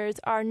mothers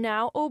are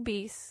now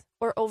obese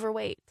or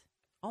overweight.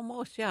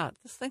 Almost, yeah.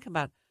 Just think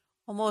about it.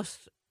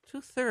 Almost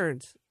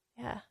 2/3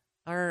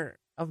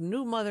 of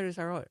new mothers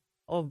are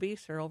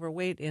obese or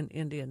overweight in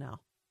India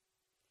now.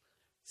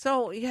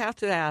 So you have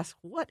to ask,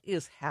 what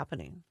is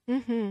happening?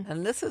 Mm-hmm.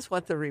 And this is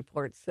what the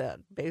report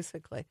said,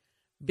 basically.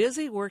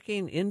 Busy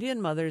working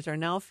Indian mothers are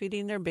now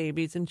feeding their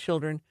babies and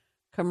children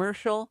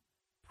commercial,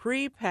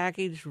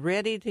 pre-packaged,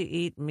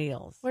 ready-to-eat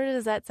meals. Where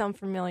does that sound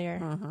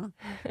familiar?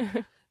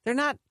 Uh-huh. They're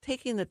not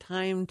taking the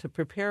time to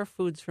prepare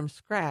foods from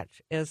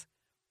scratch as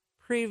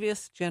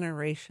previous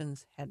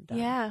generations had done.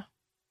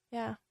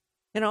 Yeah.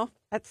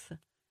 That's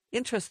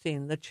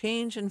interesting. The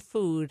change in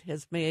food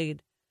has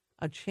made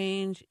a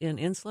change in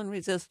insulin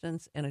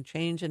resistance and a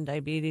change in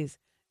diabetes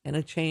and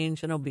a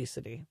change in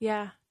obesity.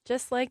 Yeah,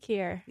 just like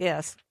here.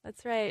 Yes.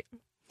 That's right.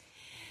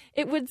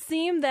 It would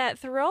seem that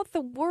throughout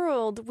the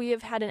world, we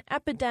have had an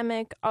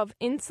epidemic of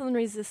insulin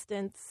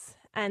resistance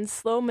and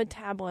slow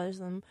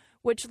metabolism,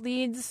 which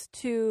leads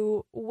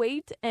to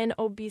weight and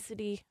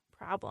obesity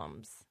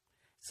problems.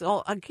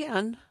 So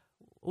again,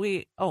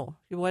 we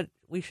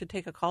should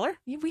take a caller?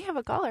 We have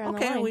a caller on the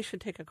line. Okay, we should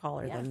take a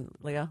caller then,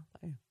 Leah.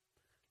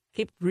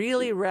 keep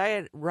really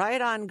right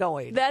on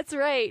going. That's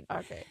right.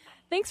 Okay.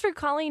 Thanks for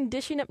calling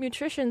Dishing Up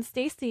Nutrition.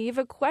 Stacy, you have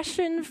a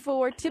question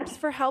for tips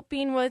for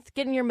helping with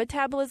getting your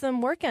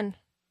metabolism working.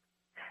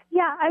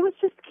 Yeah, I was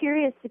just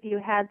curious if you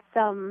had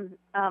some.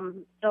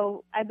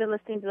 So I've been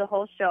listening to the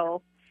whole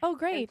show. Oh,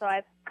 great. And so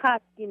I've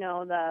cut,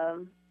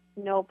 the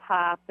no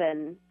pop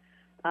and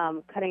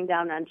cutting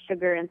down on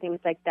sugar and things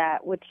like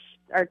that, which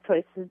are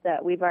choices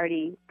that we've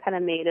already kind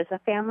of made as a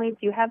family. Do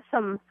you have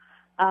some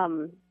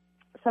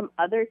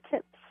other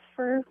tips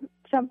for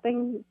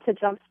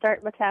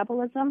jumpstart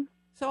metabolism?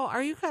 So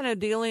are you kind of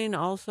dealing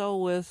also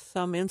with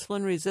some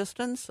insulin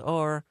resistance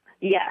or?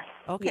 Yes.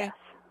 Okay. Yes.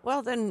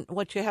 Well, then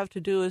what you have to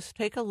do is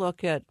take a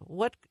look at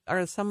what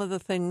are some of the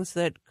things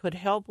that could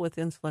help with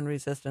insulin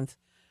resistance.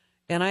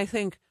 And I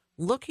think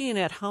looking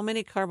at how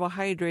many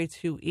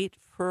carbohydrates you eat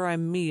for a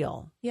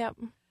meal. Yep.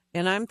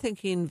 And I'm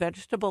thinking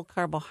vegetable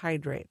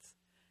carbohydrates,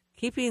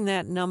 keeping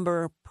that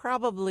number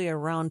probably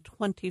around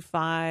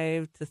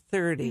 25 to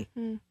 30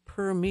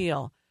 per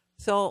meal.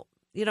 So,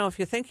 if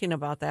you're thinking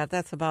about that,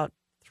 that's about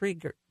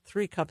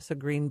three cups of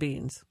green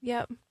beans.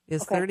 Yep.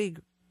 Is Okay.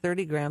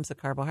 30 grams of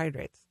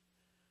carbohydrates.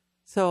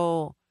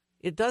 So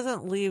it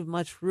doesn't leave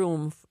much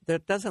room.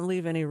 That doesn't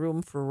leave any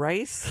room for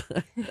rice,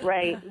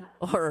 Right.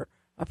 or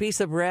a piece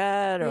of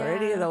bread, or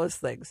any Yeah. of those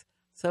things.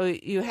 So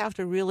you have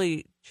to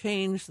really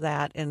change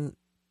that and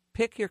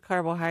pick your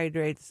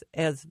carbohydrates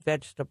as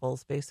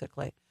vegetables,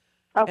 basically.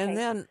 Okay. And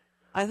then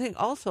I think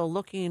also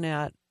looking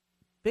at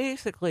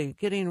basically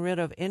getting rid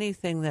of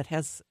anything that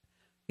has,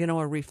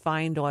 a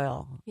refined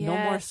oil. No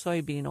more Yes.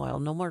 soybean oil,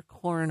 no more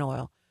corn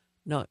oil.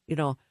 No,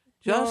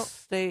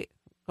 just stay.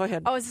 Go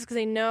ahead. Oh, I was just going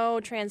to say no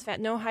trans fat,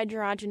 no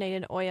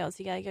hydrogenated oils.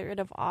 You got to get rid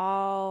of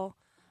all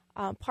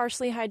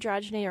partially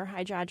hydrogenated or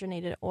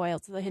hydrogenated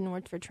oils, so the hidden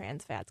word for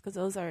trans fats, because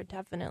those are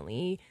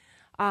definitely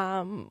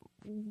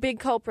big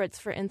culprits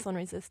for insulin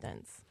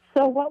resistance.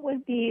 So what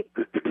would be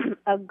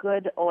a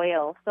good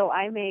oil? So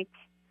I make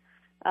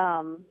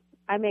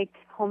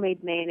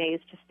homemade mayonnaise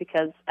just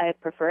because I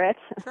prefer it.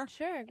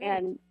 Sure. Great.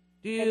 And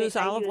Do you I mean, use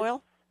I olive use-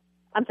 oil?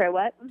 I'm sorry,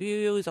 what? Do you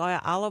use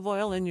olive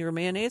oil in your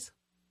mayonnaise?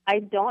 I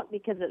don't,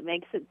 because it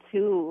makes it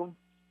too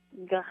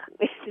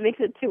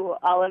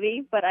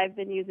olivey, but I've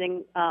been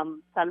using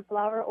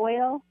sunflower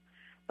oil.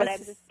 But I'm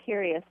just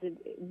curious,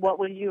 what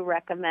would you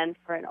recommend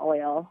for an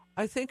oil?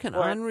 I think an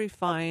Or-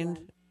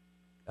 unrefined,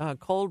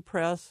 cold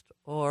pressed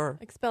or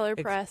Expeller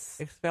press.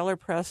 expeller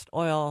pressed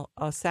oil,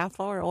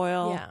 safflower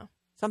oil, Yeah.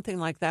 something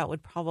like that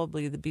would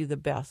probably be the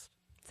best.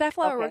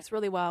 Safflower Okay. works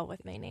really well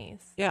with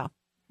mayonnaise. Yeah.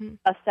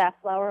 A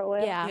safflower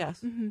oil? Yeah.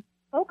 Yes. Mm-hmm.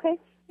 Okay.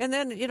 And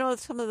then,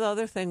 some of the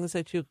other things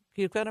that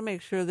you've got to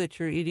make sure that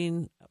you're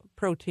eating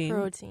protein.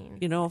 Protein.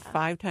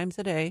 5 times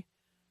a day.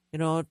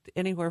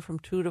 Anywhere from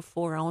 2 to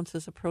 4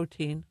 ounces of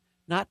protein.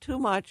 Not too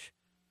much,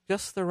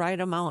 just the right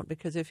amount.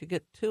 Because if you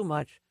get too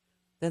much,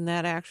 then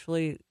that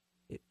actually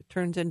it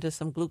turns into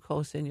some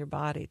glucose in your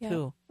body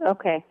too.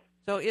 Okay.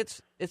 So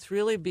it's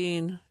really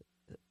being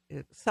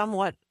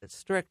somewhat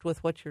strict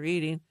with what you're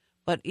eating,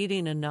 but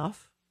eating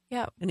enough.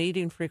 Yep. And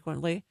eating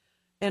frequently,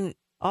 and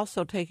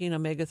also taking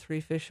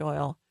omega-3 fish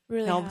oil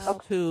Really helps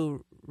helps.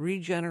 to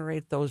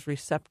regenerate those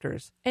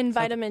receptors. And So-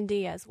 vitamin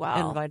D as well.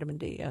 And vitamin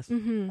D, yes.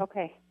 Mm-hmm.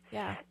 Okay.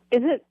 Yeah.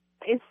 Is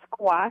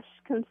squash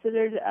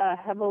considered a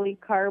heavily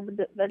carb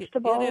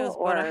vegetable? It is,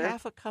 or? but a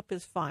half a cup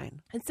is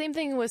fine. And same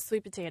thing with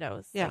sweet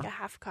potatoes. Yeah. Like a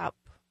half cup.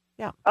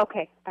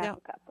 Okay, half Yeah. a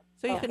cup.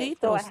 So you can Okay, eat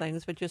so those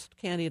things, but just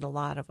can't eat a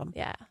lot of them.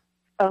 Yeah.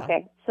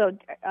 Okay, so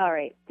all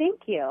right,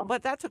 thank you.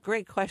 But that's a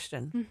great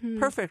question. Mm-hmm.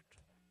 Perfect.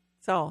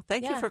 So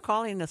thank you Yeah. for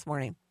calling this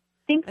morning.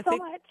 Thanks I so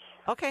think- much.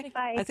 Okay.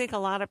 Bye. I think a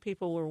lot of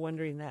people were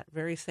wondering that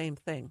very same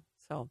thing.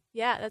 So,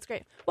 Yeah, that's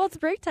great. Well, it's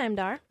break time,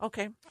 Dar.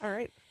 okay. All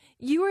right.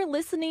 You are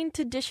listening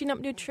to Dishing Up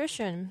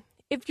Nutrition.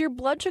 If your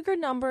blood sugar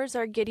numbers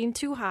are getting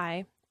too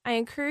high, I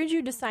encourage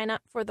you to sign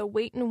up for the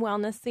Weight and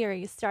Wellness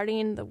series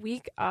starting the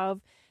week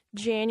of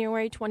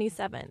January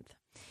 27th.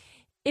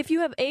 If you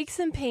have aches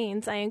and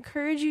pains, I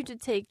encourage you to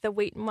take the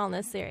Weight and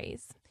Wellness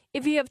series.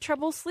 If you have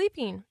trouble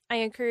sleeping, I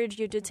encourage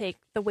you to take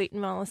the Weight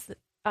and Wellness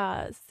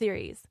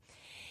series.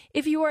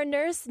 If you are a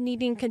nurse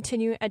needing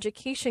continuing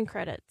education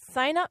credits,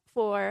 sign up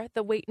for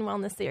the Weight and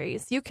Wellness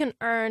series. You can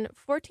earn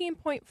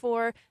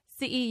 14.4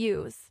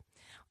 CEUs.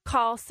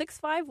 Call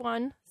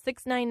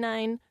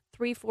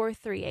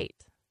 651-699-3438.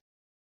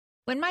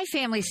 When my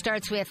family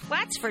starts with,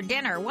 "What's for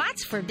dinner?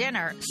 What's for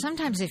dinner?"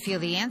 sometimes I feel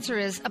the answer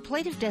is a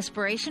plate of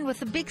desperation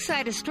with a big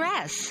side of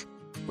stress.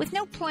 With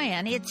no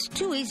plan, it's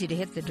too easy to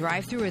hit the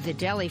drive-thru or the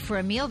deli for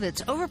a meal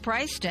that's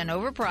overpriced and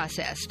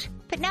overprocessed.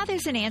 But now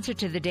there's an answer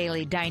to the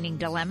daily dining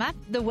dilemma,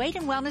 the Weight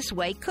and Wellness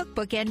Way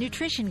Cookbook and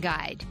Nutrition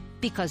Guide.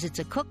 Because it's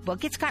a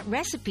cookbook, it's got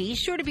recipes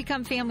sure to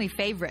become family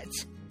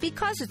favorites.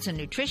 Because it's a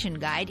nutrition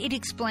guide, it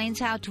explains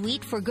how to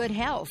eat for good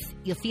health.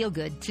 You'll feel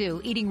good,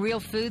 too, eating real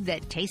food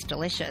that tastes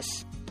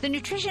delicious. The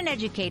nutrition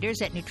educators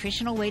at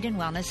Nutritional Weight and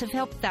Wellness have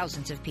helped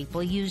thousands of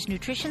people use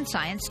nutrition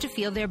science to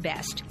feel their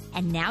best.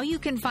 And now you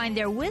can find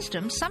their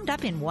wisdom summed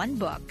up in one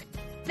book.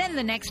 Then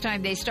the next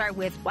time they start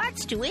with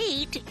what's to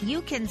eat,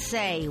 you can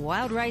say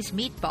wild rice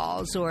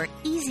meatballs or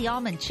easy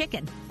almond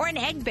chicken or an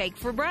egg bake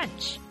for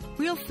brunch.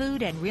 Real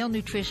food and real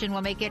nutrition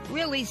will make it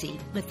real easy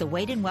with the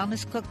Weight and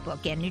Wellness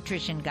Cookbook and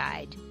Nutrition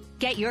Guide.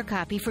 Get your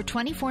copy for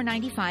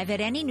 $24.95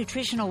 at any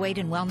nutritional weight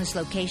and wellness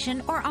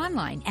location or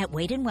online at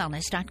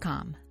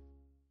weightandwellness.com.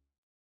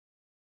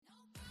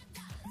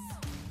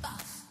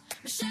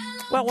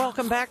 Well,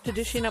 welcome back to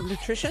Dishing Up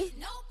Nutrition.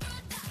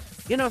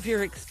 You know, if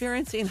you're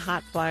experiencing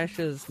hot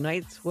flashes,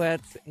 night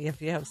sweats, if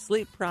you have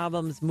sleep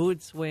problems,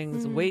 mood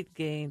swings, weight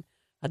gain,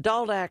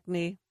 adult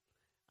acne,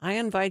 I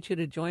invite you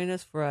to join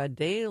us for a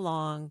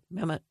day-long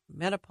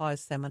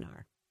menopause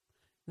seminar.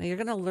 Now, you're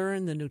going to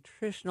learn the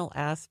nutritional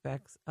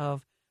aspects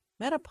of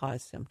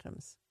menopause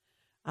symptoms.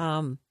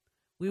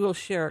 We will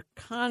share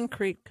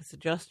concrete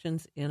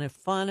suggestions in a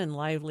fun and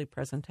lively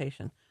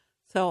presentation.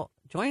 So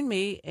join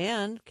me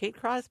and Kate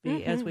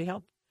Crosby as we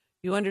help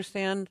you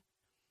understand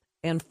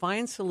and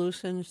find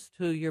solutions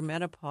to your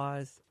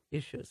menopause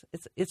issues.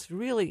 It's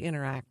really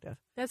interactive.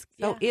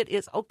 It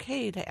is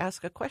okay to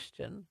ask a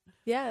question.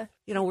 Yeah.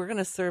 You know, we're going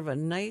to serve a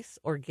nice,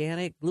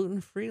 organic,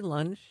 gluten-free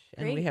lunch,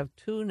 and we have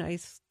 2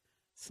 nice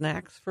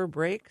snacks for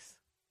breaks.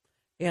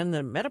 And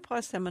the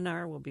menopause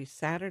seminar will be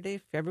Saturday,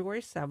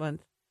 February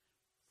 7th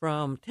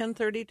from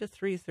 10:30 to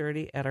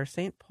 3:30 at our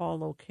St. Paul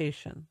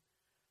location.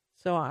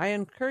 So I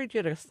encourage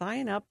you to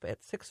sign up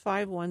at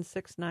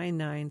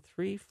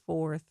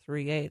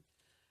 651-699-3438.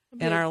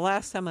 And our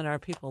last seminar,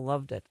 people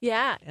loved it.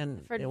 Yeah.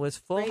 And it was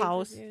full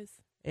house, reviews.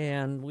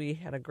 and we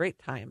had a great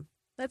time.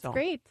 That's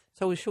great.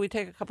 So should we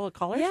take a couple of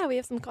callers? Yeah, we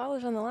have some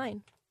callers on the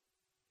line.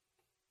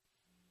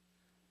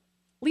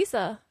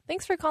 Lisa,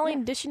 thanks for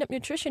calling Dishing Up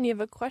Nutrition. You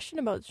have a question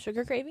about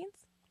sugar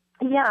cravings?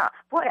 Yeah.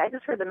 Boy, I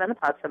just heard the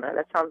menopause seminar.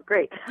 That sounds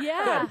great.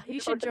 Yeah, you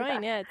should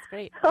join. Yeah, it's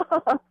great.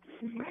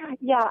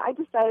 Yeah, I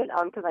decided,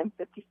 because I'm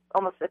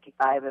almost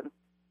 55, and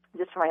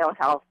just for my own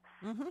health,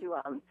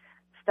 to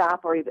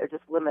stop or either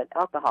just limit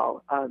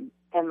alcohol.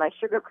 And my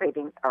sugar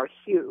cravings are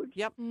huge.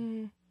 Yep.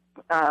 And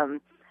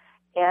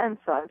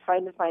so I'm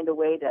trying to find a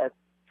way to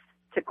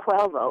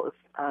quell those.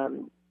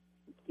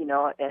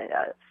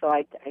 So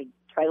I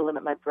try to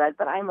limit my bread,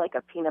 but I'm like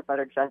a peanut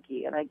butter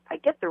junkie, and I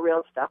get the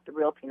real stuff, the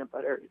real peanut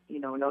butter,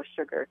 no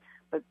sugar.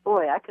 But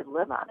boy, I could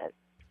live on it.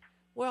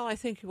 Well, I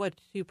think what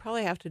you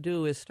probably have to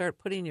do is start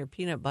putting your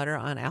peanut butter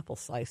on apple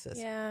slices.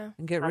 Yeah.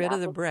 And get rid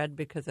of the bread,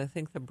 because I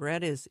think the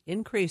bread is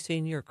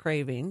increasing your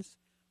cravings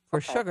for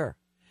sugar.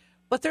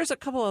 But there's a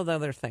couple of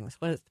other things.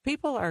 When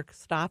people are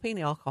stopping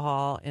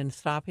alcohol and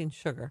stopping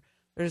sugar,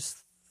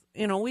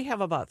 we have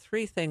about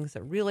 3 things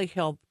that really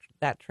help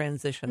that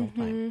transitional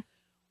time.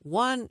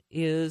 One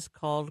is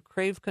called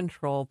Crave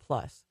Control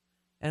Plus.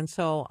 And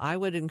so I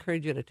would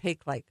encourage you to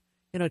take 2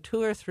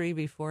 or 3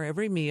 before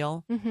every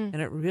meal, and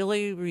it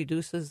really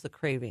reduces the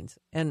cravings.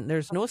 And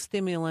there's no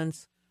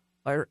stimulants,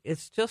 or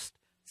it's just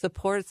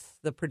supports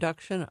the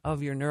production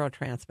of your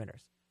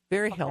neurotransmitters.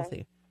 Very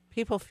healthy.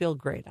 People feel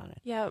great on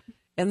it. Yep.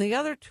 And the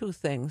other 2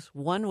 things,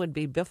 one would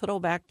be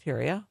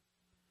bifidobacteria,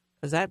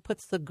 because that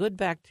puts the good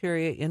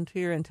bacteria into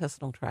your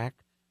intestinal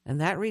tract,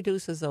 and that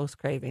reduces those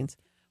cravings.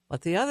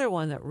 But the other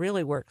one that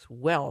really works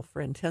well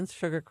for intense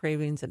sugar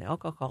cravings and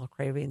alcohol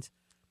cravings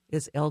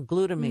is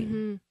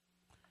L-glutamine.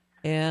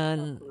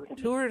 And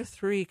 2 or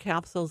 3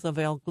 capsules of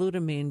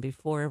L-glutamine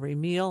before every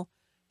meal,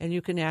 and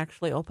you can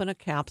actually open a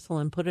capsule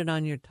and put it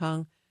on your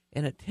tongue,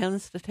 and it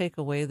tends to take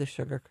away the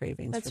sugar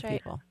cravings for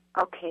people.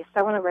 Okay, so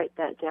I want to write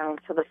that down.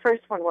 So the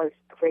first one was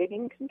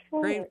craving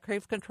control?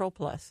 Crave Control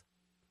Plus.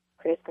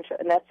 Crave Control.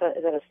 And is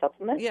that a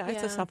supplement? Yeah,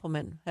 it's a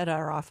supplement at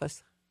our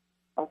office.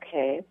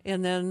 Okay.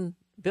 And then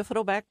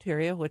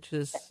bifidobacteria, which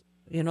is,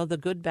 the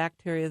good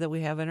bacteria that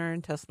we have in our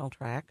intestinal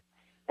tract.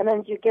 And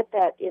then do you get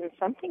that in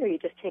something, or you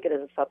just take it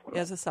as a supplement?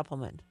 As a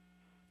supplement.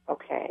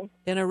 Okay.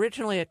 And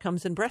originally it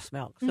comes in breast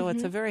milk, so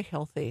it's a very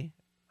healthy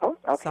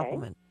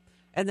supplement.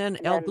 And then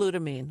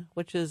L-glutamine,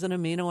 which is an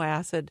amino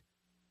acid,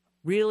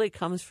 really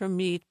comes from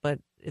meat,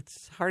 but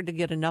it's hard to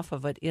get enough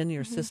of it in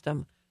your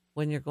system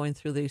when you're going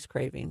through these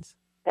cravings.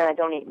 And I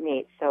don't eat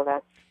meat, so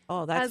that's...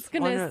 Oh, that's I was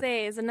going to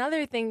say, is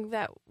another thing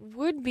that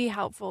would be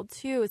helpful,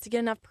 too, is to get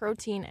enough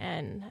protein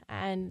in,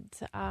 and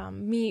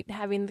meat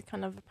having the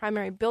kind of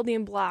primary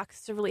building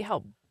blocks to really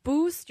help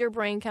boost your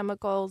brain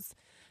chemicals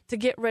to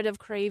get rid of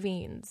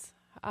cravings.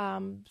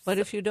 But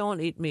if you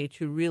don't eat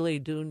meat, you really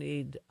do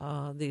need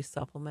these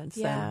supplements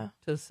to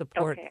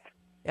support. Okay.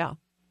 Yeah.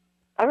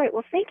 All right.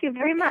 Well, thank you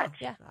very much.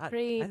 Yeah,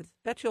 great. I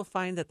bet you'll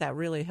find that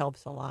really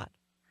helps a lot.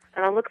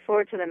 And I look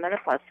forward to the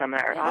menopause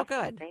seminar. Oh,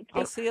 good. Thank you.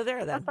 I'll see you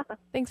there then.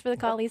 Thanks for the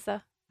call,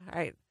 Lisa. All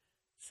right.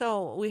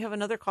 So we have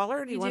another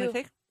caller. Do you want to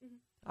take?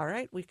 All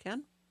right, we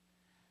can.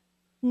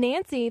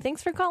 Nancy,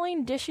 thanks for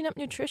calling Dishing Up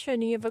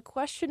Nutrition. You have a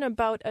question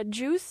about a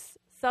juice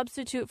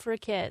substitute for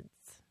kids.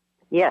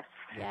 Yes.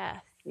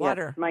 Yes.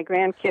 Water. Yes. My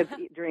grandkids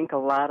drink a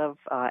lot of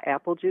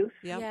apple juice.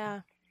 Yep.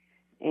 Yeah.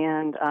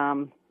 And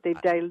they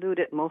dilute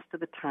it most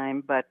of the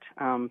time, but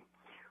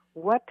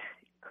what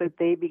could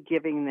they be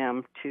giving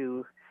them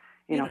to,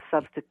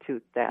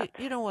 substitute that?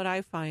 What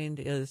I find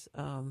is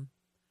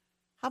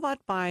How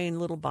about buying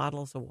little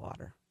bottles of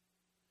water?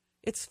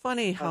 It's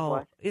funny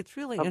how it's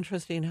really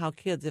interesting how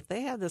kids, if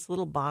they have this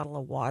little bottle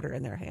of water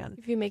in their hand,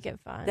 if you make it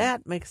fun,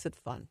 that makes it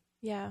fun.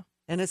 Yeah.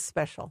 And it's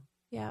special.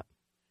 Yeah.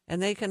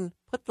 And they can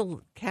put the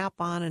cap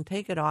on and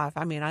take it off.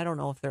 I mean, I don't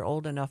know if they're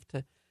old enough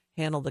to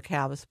handle the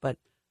caps, but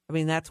I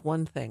mean, that's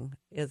one thing.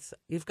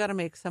 You've got to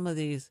make some of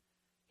these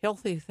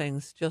healthy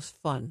things just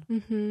fun.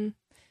 Mm-hmm.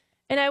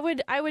 And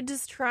I would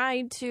just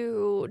try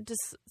to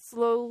just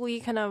slowly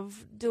kind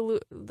of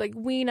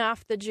wean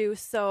off the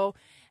juice. So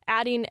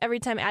every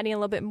time adding a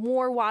little bit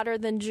more water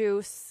than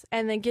juice,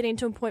 and then getting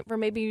to a point where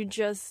maybe you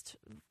just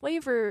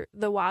flavor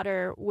the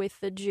water with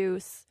the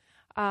juice.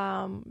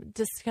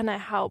 Just kind of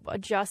help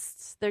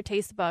adjust their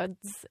taste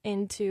buds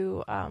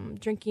into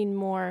drinking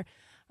more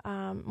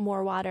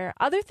water.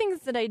 Other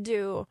things that I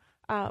do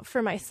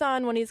for my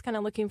son when he's kind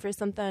of looking for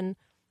something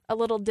a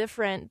little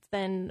different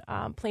than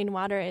plain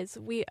water is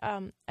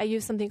I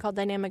use something called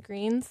Dynamic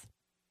Greens,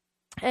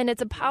 and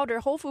it's a powder,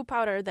 whole food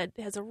powder that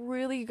has a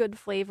really good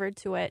flavor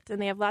to it,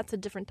 and they have lots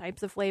of different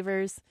types of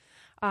flavors,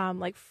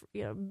 like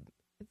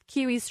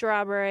kiwi,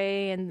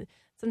 strawberry, and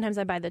sometimes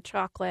I buy the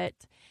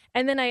chocolate.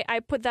 And then I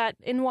put that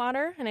in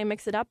water and I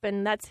mix it up,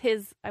 and that's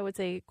his, I would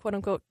say, quote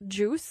unquote,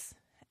 juice.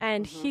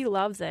 And he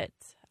loves it.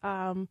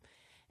 And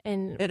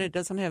it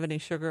doesn't have any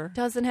sugar?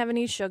 Doesn't have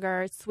any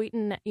sugar. It's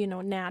sweetened,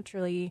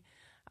 naturally.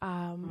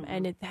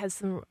 And it has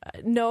so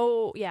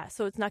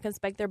it's not going to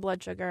spike their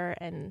blood sugar,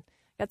 and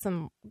got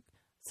some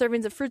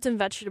servings of fruits and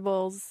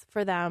vegetables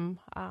for them,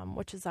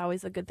 which is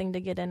always a good thing to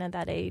get in at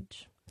that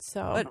age.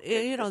 So, but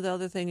the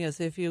other thing is,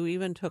 if you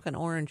even took an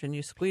orange and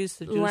you squeezed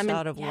the juice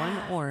out of one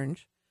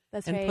orange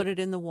and put it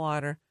in the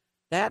water,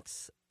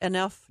 that's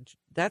enough.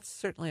 That's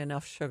certainly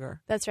enough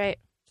sugar. That's right.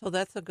 So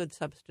that's a good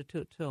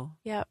substitute too.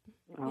 Yep.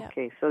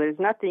 Okay, so there's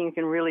nothing you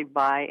can really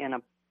buy in a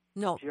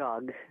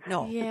jug.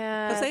 No.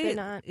 Yeah, because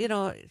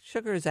not.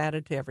 Sugar is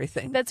added to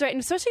everything. That's right,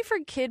 and especially for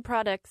kid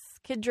products,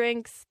 kid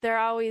drinks. They're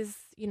always,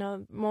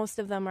 most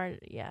of them are,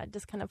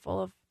 just kind of full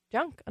of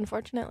junk,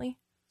 unfortunately.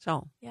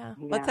 So, yeah.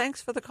 But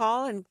thanks for the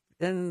call,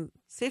 and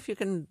see if you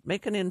can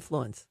make an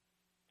influence.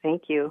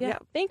 Thank you. Yeah.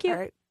 Thank you. All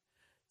right.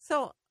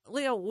 So,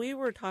 Leo, we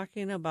were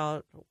talking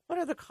about what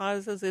are the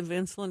causes of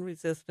insulin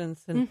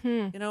resistance, and,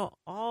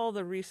 all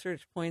the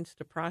research points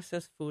to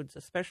processed foods,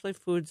 especially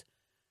foods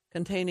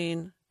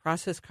containing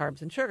processed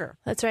carbs and sugar.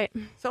 That's right.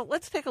 So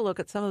let's take a look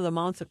at some of the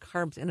amounts of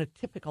carbs in a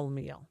typical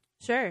meal.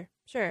 Sure.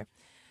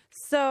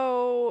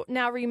 So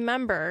now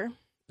remember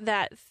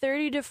that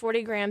 30 to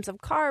 40 grams of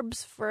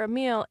carbs for a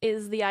meal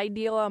is the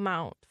ideal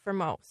amount for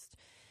most,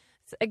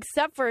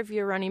 except for if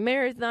you're running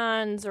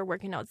marathons or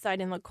working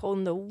outside in the cold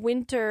in the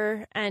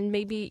winter, and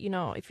maybe,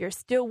 if you're a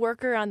steel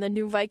worker on the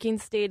new Viking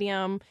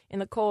Stadium in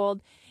the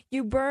cold,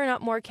 you burn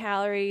up more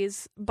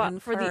calories. But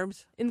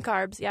in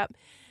carbs, yep.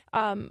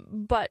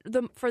 But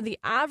for the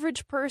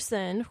average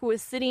person who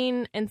is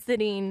sitting,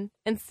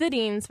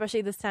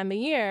 especially this time of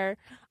year,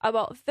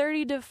 about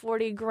 30 to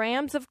 40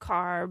 grams of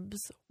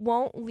carbs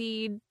won't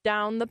lead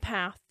down the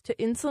path to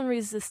insulin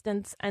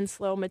resistance and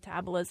slow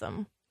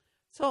metabolism.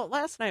 So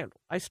last night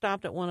I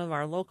stopped at one of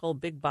our local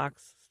big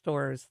box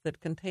stores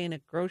that contain a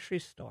grocery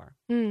store.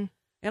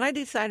 And I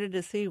decided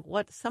to see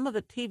what some of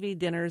the TV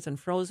dinners and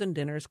frozen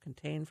dinners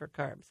contain for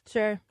carbs.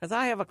 Sure. Because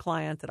I have a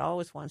client that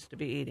always wants to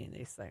be eating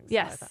these things.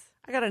 Yes. So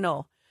I got to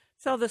know.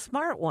 So the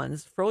Smart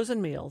Ones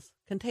frozen meals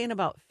contain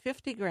about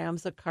 50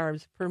 grams of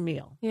carbs per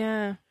meal.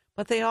 Yeah.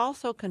 But they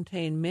also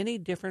contain many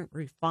different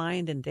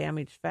refined and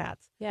damaged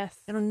fats. Yes.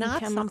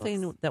 Not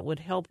something that would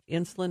help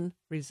insulin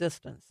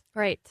resistance.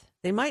 Right.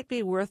 They might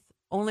be worth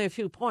only a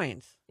few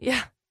points.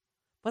 Yeah.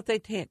 But they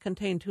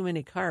contain too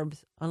many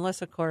carbs,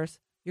 unless, of course,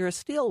 you're a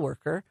steel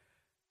worker,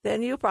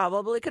 then you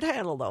probably could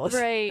handle those.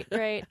 Right.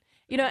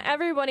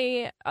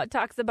 Everybody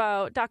talks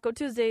about Taco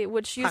Tuesday,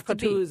 which used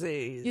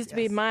to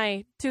be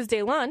my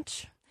Tuesday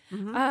lunch.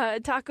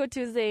 Mm-hmm. Taco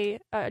Tuesday,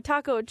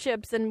 taco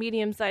chips and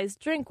medium-sized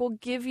drink will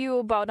give you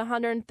about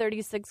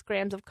 136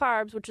 grams of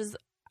carbs, which is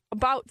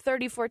about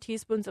 34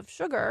 teaspoons of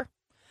sugar,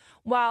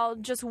 while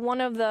just one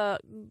of the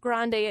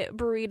grande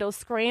burrito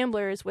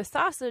scramblers with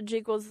sausage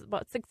equals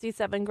about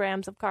 67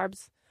 grams of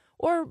carbs,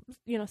 or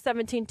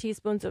 17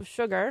 teaspoons of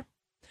sugar.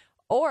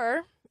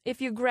 Or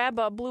if you grab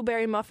a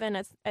blueberry muffin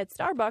at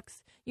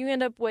Starbucks, you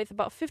end up with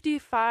about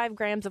 55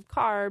 grams of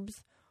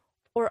carbs,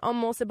 or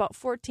almost about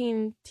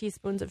 14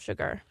 teaspoons of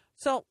sugar.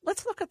 So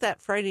let's look at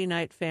that Friday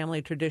night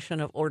family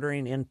tradition of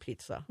ordering in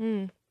pizza.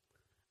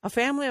 A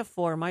family of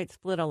 4 might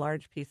split a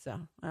large pizza.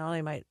 Well,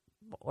 they might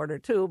order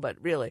 2, but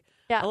really,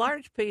 a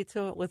large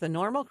pizza with a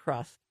normal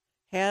crust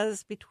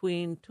has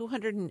between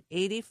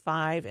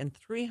 285 and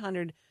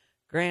 300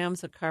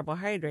 grams of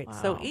carbohydrates.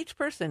 Wow. So each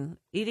person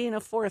eating a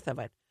fourth of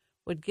it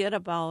would get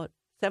about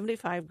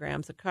 75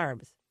 grams of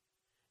carbs.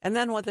 And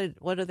then what do?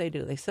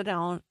 They sit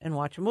down and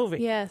watch a movie.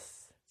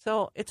 Yes.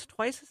 So it's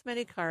twice as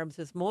many carbs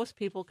as most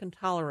people can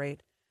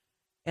tolerate.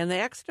 And the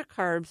extra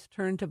carbs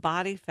turn to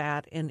body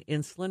fat and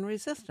insulin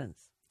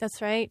resistance.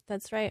 That's right.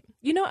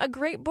 A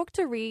great book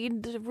to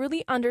read to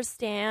really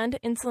understand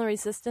insulin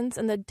resistance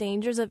and the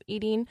dangers of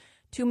eating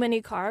too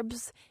many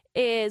carbs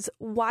is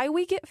Why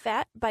We Get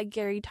Fat by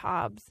Gary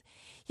Taubes.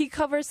 He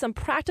covers some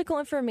practical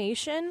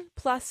information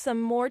plus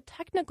some more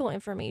technical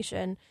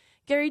information.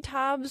 Gary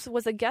Taubes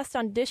was a guest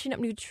on Dishing Up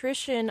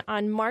Nutrition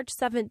on March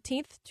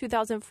 17th,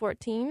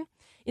 2014.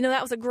 You know,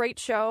 that was a great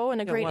show and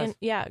a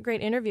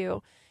great interview.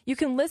 You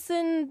can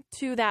listen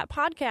to that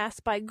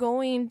podcast by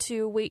going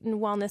to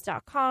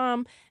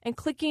weightandwellness.com and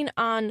clicking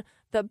on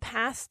the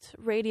past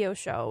radio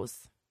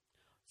shows.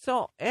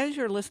 So as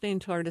you're listening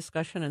to our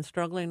discussion and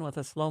struggling with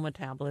a slow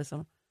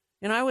metabolism,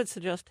 I would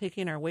suggest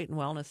taking our Weight and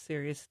Wellness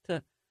series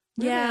to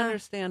really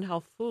understand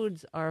how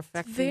foods are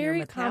affecting your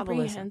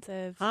metabolism.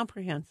 Very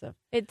comprehensive.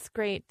 It's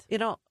great.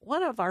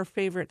 One of our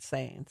favorite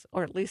sayings,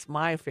 or at least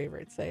my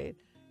favorite saying,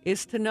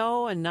 is to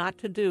know and not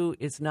to do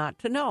is not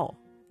to know.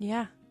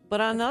 Yeah. But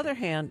on the other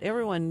hand,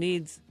 everyone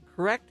needs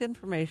correct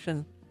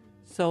information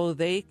so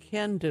they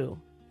can do.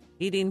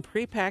 Eating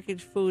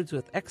prepackaged foods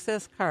with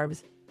excess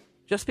carbs,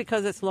 just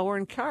because it's lower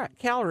in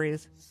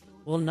calories,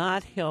 will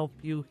not help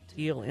you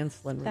heal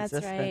insulin resistance.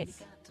 That's right.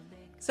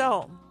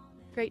 So,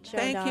 great show,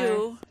 thank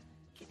you,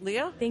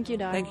 Leah. Thank you,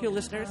 Dar. Thank you,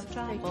 listeners.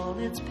 All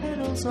its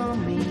petals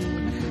on me.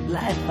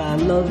 Life, I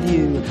love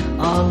you.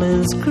 All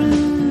is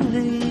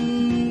groovy.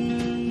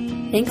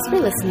 Thanks for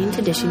listening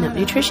to Dishing Up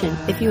Nutrition.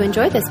 If you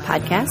enjoy this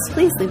podcast,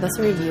 please leave us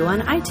a review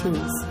on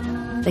iTunes.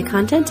 The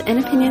content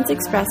and opinions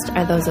expressed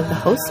are those of the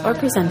hosts or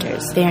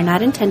presenters. They are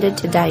not intended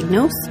to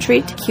diagnose,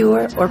 treat,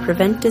 cure, or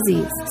prevent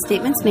disease.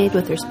 Statements made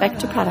with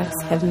respect to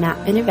products have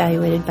not been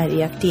evaluated by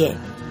the FDA.